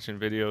hours watching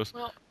videos.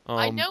 Well,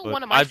 I know but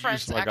one of my I've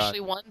friends used my actually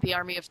guide. won the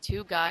Army of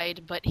Two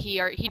guide, but he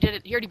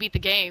already beat the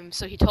game,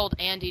 so he told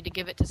Andy to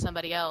give it to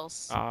somebody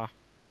else. Ah,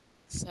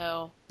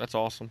 So that's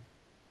awesome.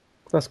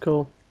 That's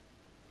cool.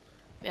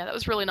 yeah, that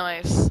was really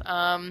nice.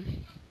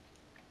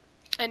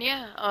 And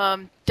yeah,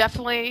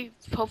 definitely,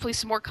 hopefully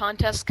some more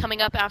contests coming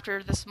up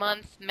after this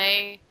month.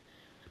 May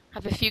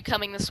have a few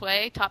coming this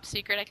way. Top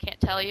secret, I can't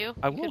tell you.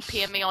 I You will can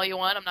PM me all you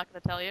want, I'm not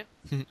going to tell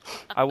you.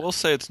 I will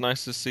say it's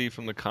nice to see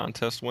from the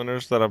contest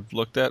winners that I've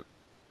looked at,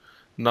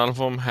 none of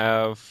them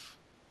have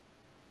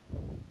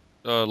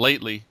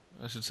lately.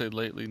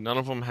 None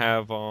of them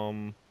have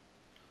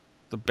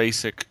the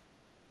basic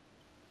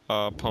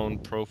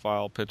Pwn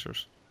profile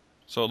pictures.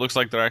 So it looks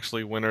like they're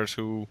actually winners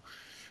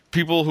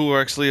people who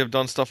actually have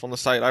done stuff on the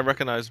site. I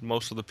recognize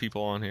most of the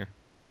people on here,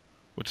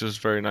 which is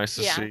very nice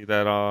to Yeah. see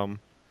that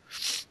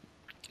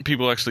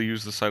people actually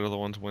use the site are the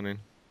ones winning.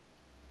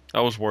 I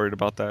was worried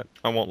about that.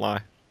 I won't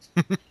lie.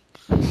 I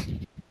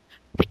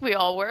think we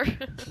all were.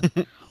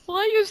 Well,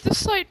 I used the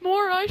site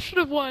more, I should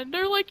have won.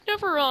 They're like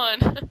never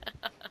on.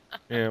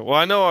 Yeah, well,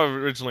 I know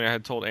originally I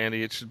had told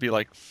Andy it should be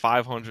like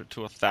 500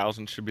 to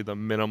 1,000 should be the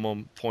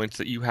minimum points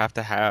that you have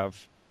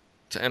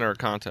to enter a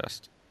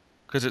contest.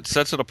 Because it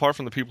sets it apart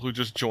from the people who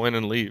just join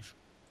and leave.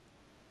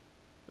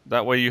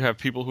 That way you have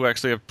people who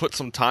actually have put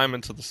some time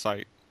into the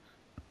site.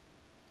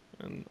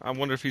 And I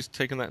wonder if he's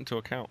taken that into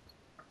account.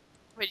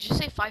 Wait, did you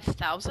say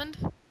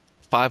 5,000?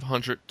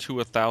 500 to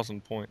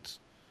 1,000 points.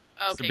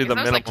 Okay, be the 'cause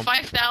I was like, minimum.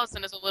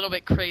 5,000 is a little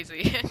bit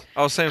crazy.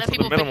 I was saying And for then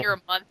the people have been minimum. here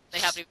a month, they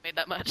haven't even made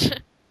that much.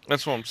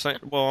 That's what I'm saying.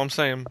 Well, I'm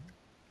saying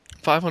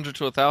 500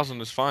 to 1,000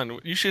 is fine.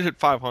 You should hit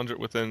 500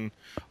 within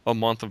a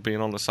month of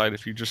being on the site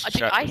if you just Dude,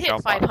 chat I and hit shout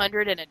out.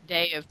 500 in a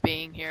day of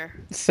being here.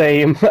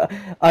 Same.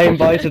 I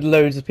invited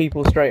loads of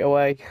people straight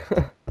away.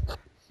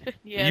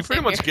 Yeah, You pretty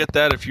same much here. get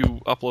that if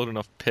you upload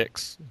enough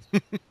pics.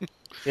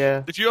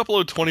 Yeah. If you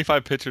upload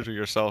 25 pictures of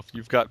yourself,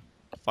 you've got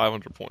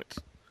 500 points.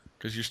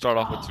 Because you start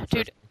off with Oh,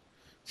 250. dude.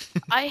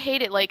 I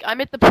hate it. Like,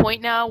 I'm at the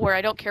point now where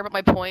I don't care about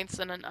my points,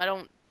 and I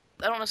don't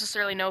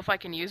necessarily know if I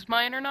can use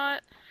mine or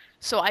not.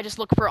 So I just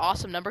look for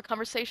awesome number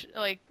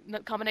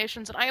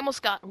combinations, and I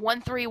almost got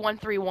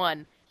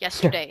 13131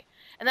 yesterday.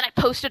 And then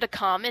I posted a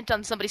comment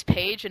on somebody's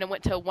page, and it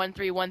went to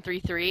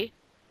 13133.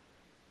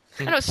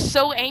 And I was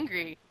so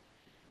angry.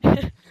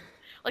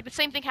 Like, the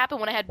same thing happened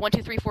when I had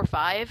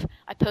 12345.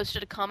 I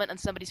posted a comment on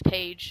somebody's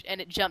page,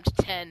 and it jumped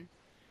 10.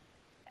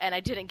 And I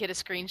didn't get a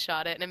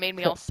screenshot it, and it made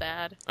me all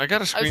sad. I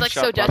got a screenshot. I was like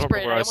so but I don't know desperate,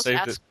 and where I I almost saved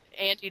asked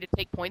Andy to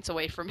take points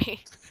away from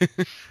me.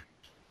 it.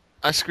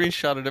 I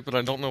screenshotted it, but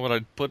I don't know what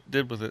I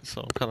did with it,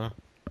 so I'm kind of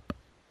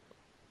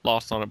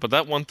lost on it. But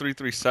that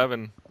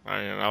 1337,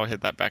 I'll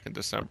hit that back in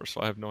December,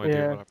 so I have no idea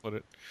Yeah. where I put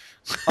it.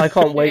 I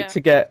can't wait Yeah. to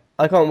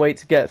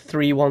get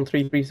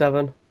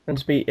 31337 and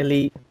just be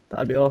elite.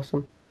 That'd be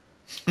awesome.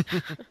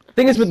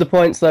 Thing is with the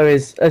points though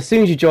is as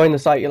soon as you join the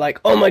site you're like,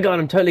 oh my god,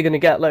 I'm totally gonna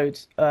get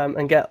loads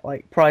and get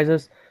like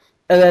prizes,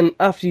 and then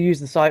after you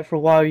use the site for a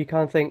while you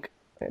kind of think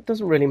it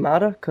doesn't really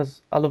matter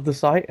because I love the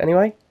site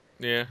anyway.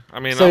 Yeah, I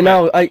mean, So I'm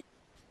now at-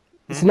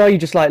 so now you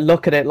just like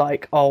look at it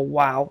like, oh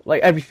wow,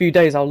 like every few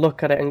days I'll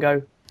look at it and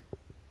go,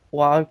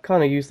 wow, I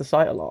kind of use the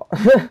site a lot.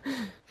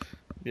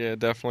 yeah,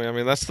 definitely. I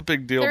mean, that's the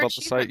big deal They're about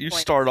the site. achievement You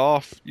points.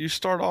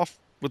 start off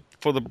with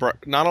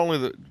not only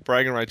the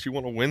bragging rights, you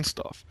want to win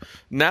stuff.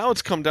 Now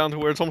it's come down to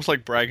where it's almost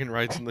like bragging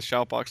rights in the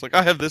shout box. Like,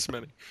 I have this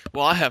many.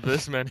 Well, I have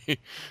this many.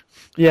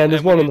 Yeah, and there's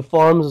And one when on the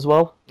forums as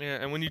well. Yeah,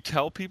 and when you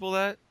tell people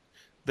that,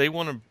 they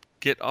want to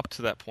get up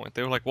to that point.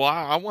 They were like, well,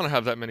 I want to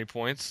have that many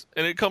points.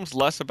 And it comes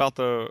less about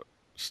the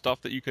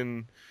stuff that you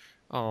can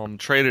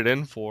trade it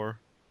in for,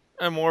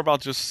 and more about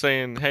just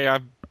saying, hey,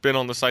 I've been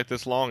on the site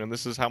this long, and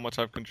this is how much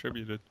I've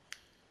contributed.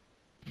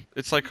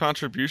 It's like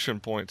contribution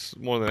points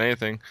more than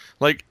anything.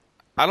 Like,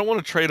 I don't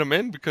want to trade them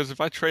in, because if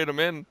I trade them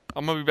in,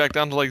 I'm going to be back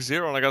down to like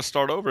 0, and I got to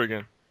start over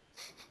again.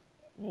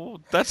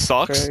 Well, that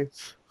sucks. True.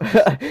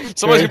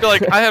 Somebody's going to be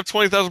like, I have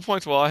 20,000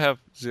 points. Well, I have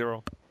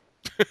 0.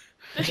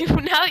 Now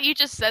that you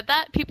just said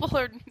that,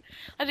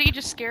 I think you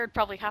just scared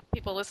probably half the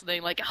people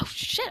listening, like, oh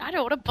shit, I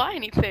don't want to buy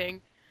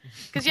anything.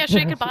 Because yeah, sure,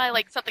 you could buy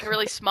like something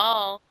really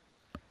small.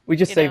 We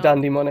just You saved know.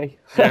 Andy money.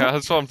 Yeah,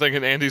 that's what I'm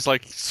thinking. Andy's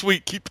like,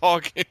 sweet, keep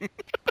talking.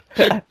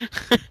 Yeah, you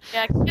just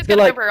You're gotta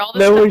like, remember all this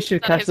no stuff one is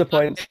should on catch his the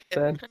points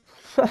budget.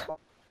 then.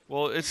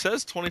 Well, it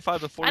says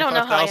 25 to I don't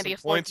know how 45,000 Andy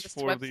affords points this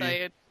for the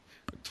website.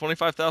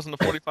 25,000 to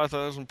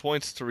 45,000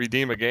 points to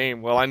redeem a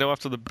game. Well, I know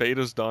after the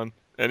beta's done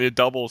and it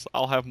doubles,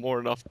 I'll have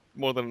more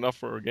than enough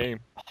for a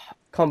game.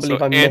 Can't So,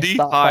 believe I Andy, missed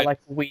that by hide. like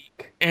a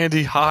week.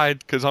 Andy, hide,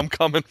 because I'm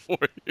coming for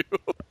you.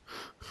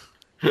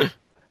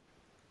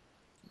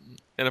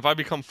 And if I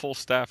become full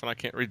staff and I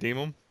can't redeem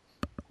them,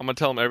 I'm gonna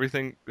tell them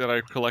everything that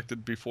I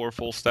collected before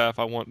full staff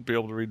I won't be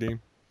able to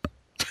redeem.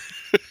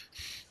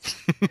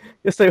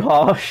 You're so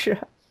harsh.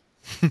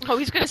 Oh,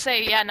 he's gonna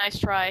say, yeah, nice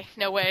try.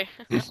 No way.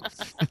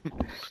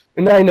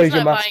 Now he knows He's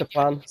your not master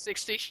buying plan.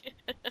 60.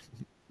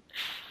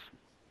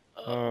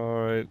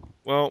 Alright.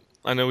 Well,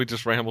 I know we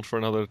just rambled for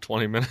another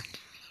 20 minutes.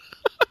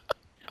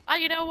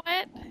 You know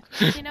what?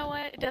 You know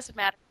what? It doesn't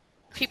matter.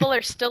 People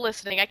are still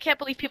listening. I can't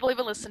believe people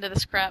even listen to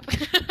this crap.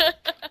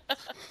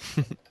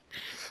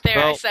 There, I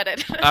Well, said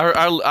it.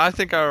 I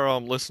think our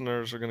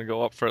listeners are gonna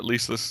go up for at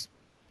least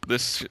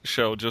this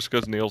show just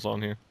because Neil's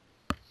on here.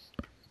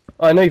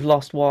 I know you've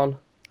lost one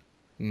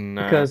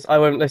Nah. because I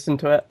won't listen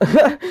to it.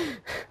 Because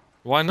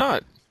Why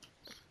not?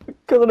 I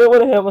don't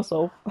want to hear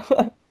myself.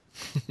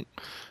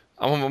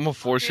 I'm gonna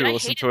force Dude, you I to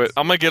listen hated to it. this.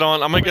 I'm gonna get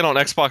on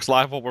Xbox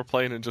Live while we're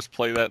playing and just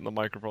play that in the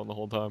microphone the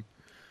whole time.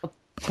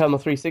 Turn my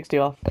 360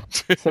 off.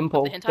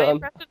 Simple. The hentai Done.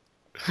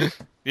 impression?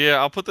 Yeah,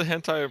 I'll put the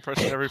hentai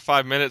impression every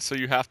 5 minutes so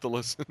you have to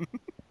listen.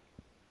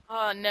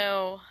 Oh,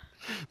 no.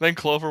 Then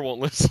Clover won't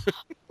listen.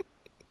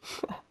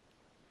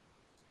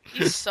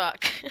 You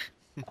suck.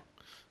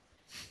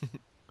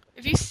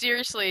 If you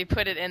seriously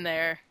put it in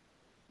there,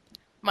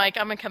 Mike,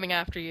 I'm coming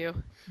after you.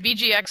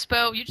 VG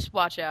Expo, you just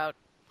watch out.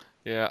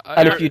 Yeah.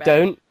 And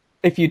You're-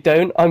 if you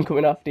don't, I'm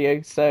coming after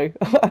you. So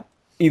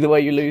either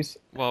way, you lose.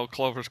 Well,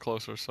 Clover's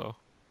closer, so.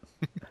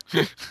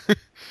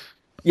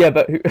 Yeah,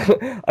 but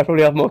I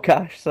probably have more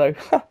cash. So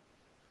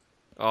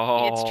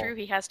Oh. It's true,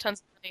 he has tons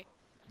of money.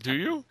 Do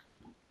you?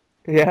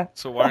 yeah.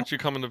 So why aren't you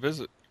coming to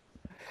visit?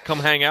 Come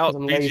hang out. 'Cause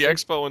I'm VG lazy.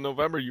 Expo in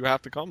November. You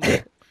have to come.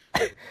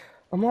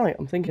 I'm right.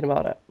 I'm thinking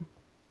about it.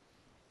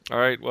 All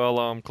right.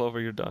 Well,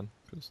 Clover, you're done.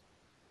 'Cause-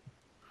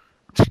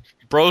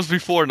 Bros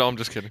before. No, I'm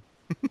just kidding.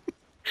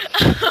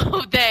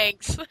 Oh,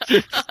 thanks.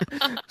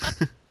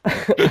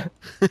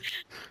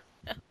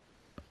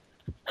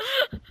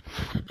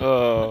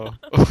 I'm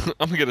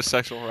gonna get a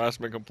sexual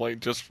harassment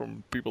complaint just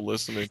from people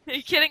listening. Are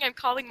you kidding? I'm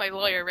calling my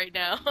lawyer right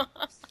now.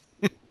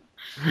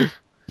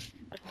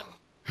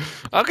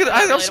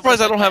 I'm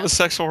surprised I don't have a podcast.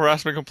 sexual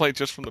harassment complaint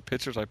just from the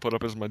pictures I put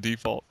up as my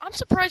default. I'm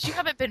surprised you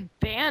haven't been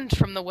banned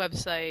from the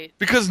website.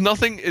 Because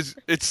nothing is.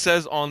 It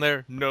says on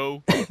there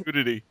no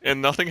nudity,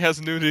 and nothing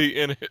has nudity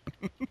in it.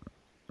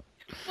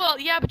 Well,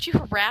 yeah, but you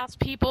harass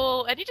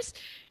people, and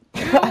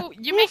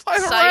you make I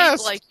the site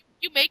harassed? like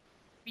you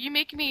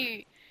make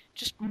me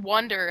just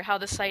wonder how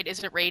the site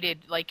isn't rated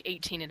like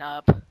 18 and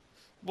up.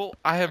 Well,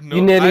 I have no.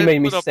 You nearly I've made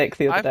me put up- sick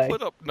the other day. I've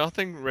put up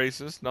nothing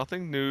racist,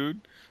 nothing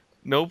nude.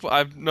 Nope.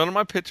 None of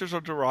my pictures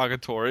are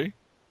derogatory.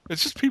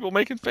 It's just people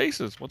making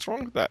faces. What's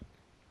wrong with that?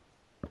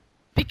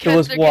 Because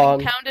was they're one.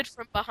 getting pounded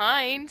from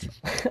behind.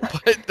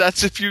 But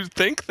that's if you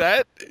think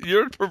that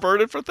you're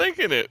perverted for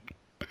thinking it.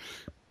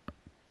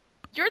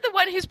 You're the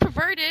one who's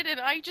perverted,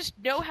 and I just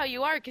know how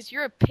you are because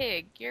you're a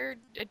pig. You're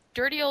a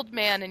dirty old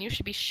man, and you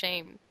should be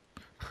shamed.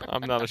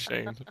 I'm not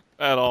ashamed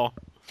at all.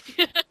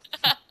 All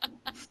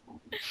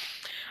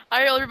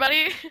right,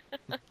 everybody.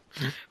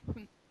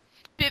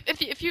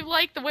 If you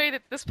like the way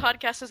that this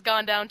podcast has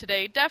gone down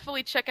today,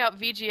 definitely check out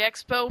VG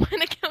Expo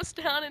when it goes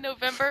down in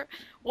November.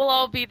 We'll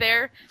all be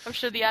there. I'm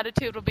sure the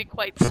attitude will be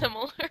quite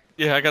similar.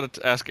 Yeah, I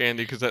gotta ask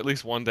Andy because at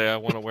least one day I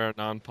want to wear a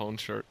non-pwn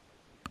shirt,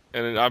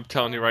 and I'm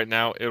telling you right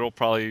now, it'll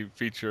probably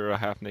feature a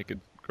half-naked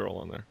girl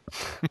on there.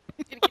 You're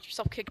gonna get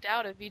yourself kicked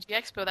out at VG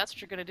Expo. That's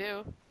what you're gonna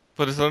do.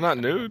 But they're not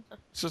nude.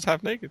 It's just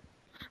half-naked.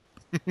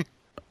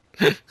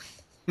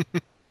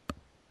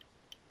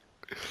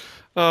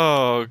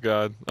 Oh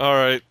God! All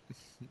right.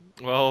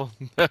 Well,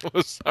 that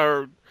was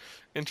our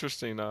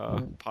interesting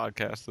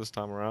podcast this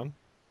time around.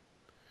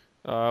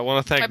 I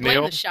want to I thank blame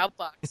Neil. the shout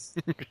box.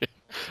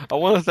 I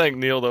want to thank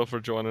Neil though for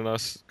joining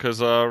us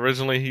because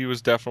originally he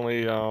was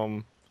definitely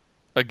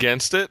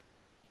against it.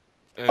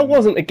 I And-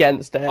 wasn't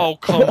against it. Oh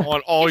come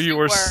on! All Yes, you you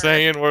were were.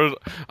 saying was,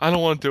 "I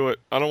don't want to do it.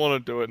 I don't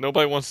want to do it.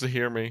 Nobody wants to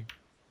hear me."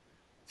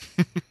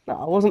 No,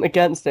 I wasn't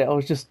against it. I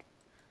was just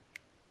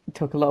it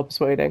took a lot of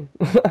persuading.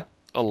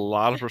 A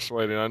lot of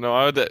persuading. I know.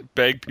 I had to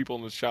beg people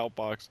in the shout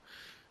box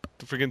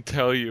to freaking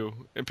tell you,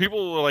 and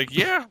people were like,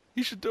 "Yeah,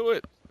 he should do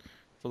it."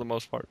 For the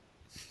most part.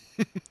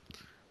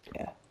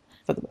 Yeah,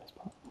 for the most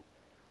part.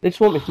 They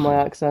just want me for my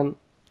accent.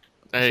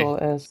 That's Hey. all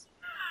it is.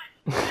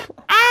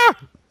 Ah!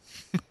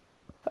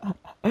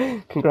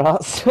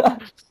 Congrats.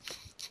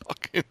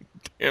 Fucking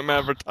damn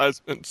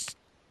advertisements.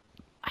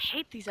 I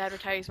hate these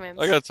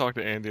advertisements. I gotta talk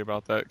to Andy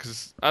about that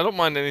because I don't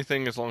mind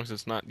anything as long as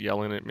it's not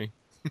yelling at me.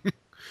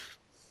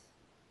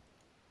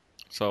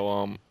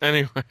 So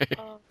anyway,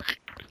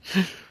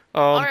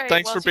 All right,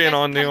 thanks well, for as you being guys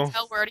on, can Neil.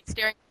 Tell, we're already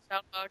staring at the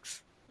shout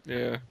box.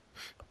 Yeah,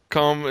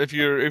 come if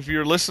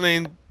you're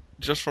listening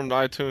just from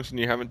iTunes and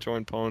you haven't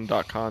joined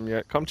Pwn.com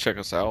yet, come check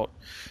us out.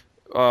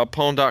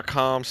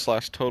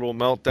 pwn.com/total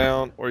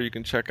meltdown, or you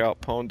can check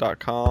out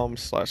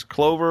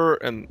pwn.com/clover,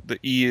 and the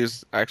E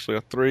is actually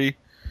a 3.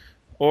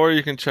 Or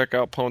you can check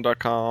out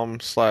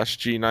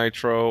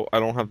pwn.com/gnitro. I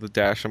don't have the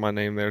dash in my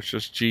name there, it's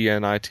just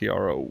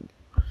GNITRO.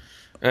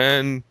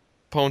 And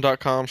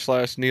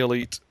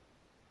pwn.com/neelite,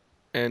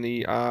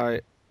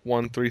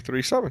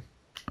 NEI1337.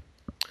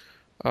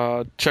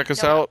 Check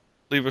us out,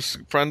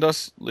 friend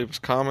us, leave us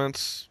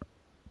comments.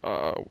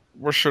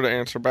 We're sure to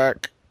answer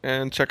back,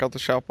 and check out the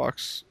shout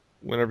box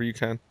whenever you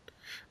can.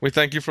 We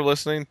thank you for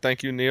listening.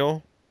 Thank you,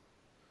 Neil.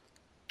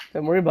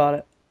 Don't worry about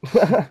it.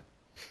 Yes,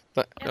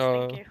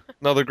 thank you.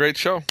 Another great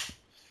show.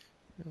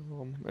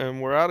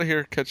 And we're out of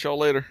here. Catch y'all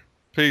later.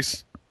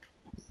 Peace.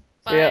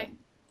 Bye. Yeah.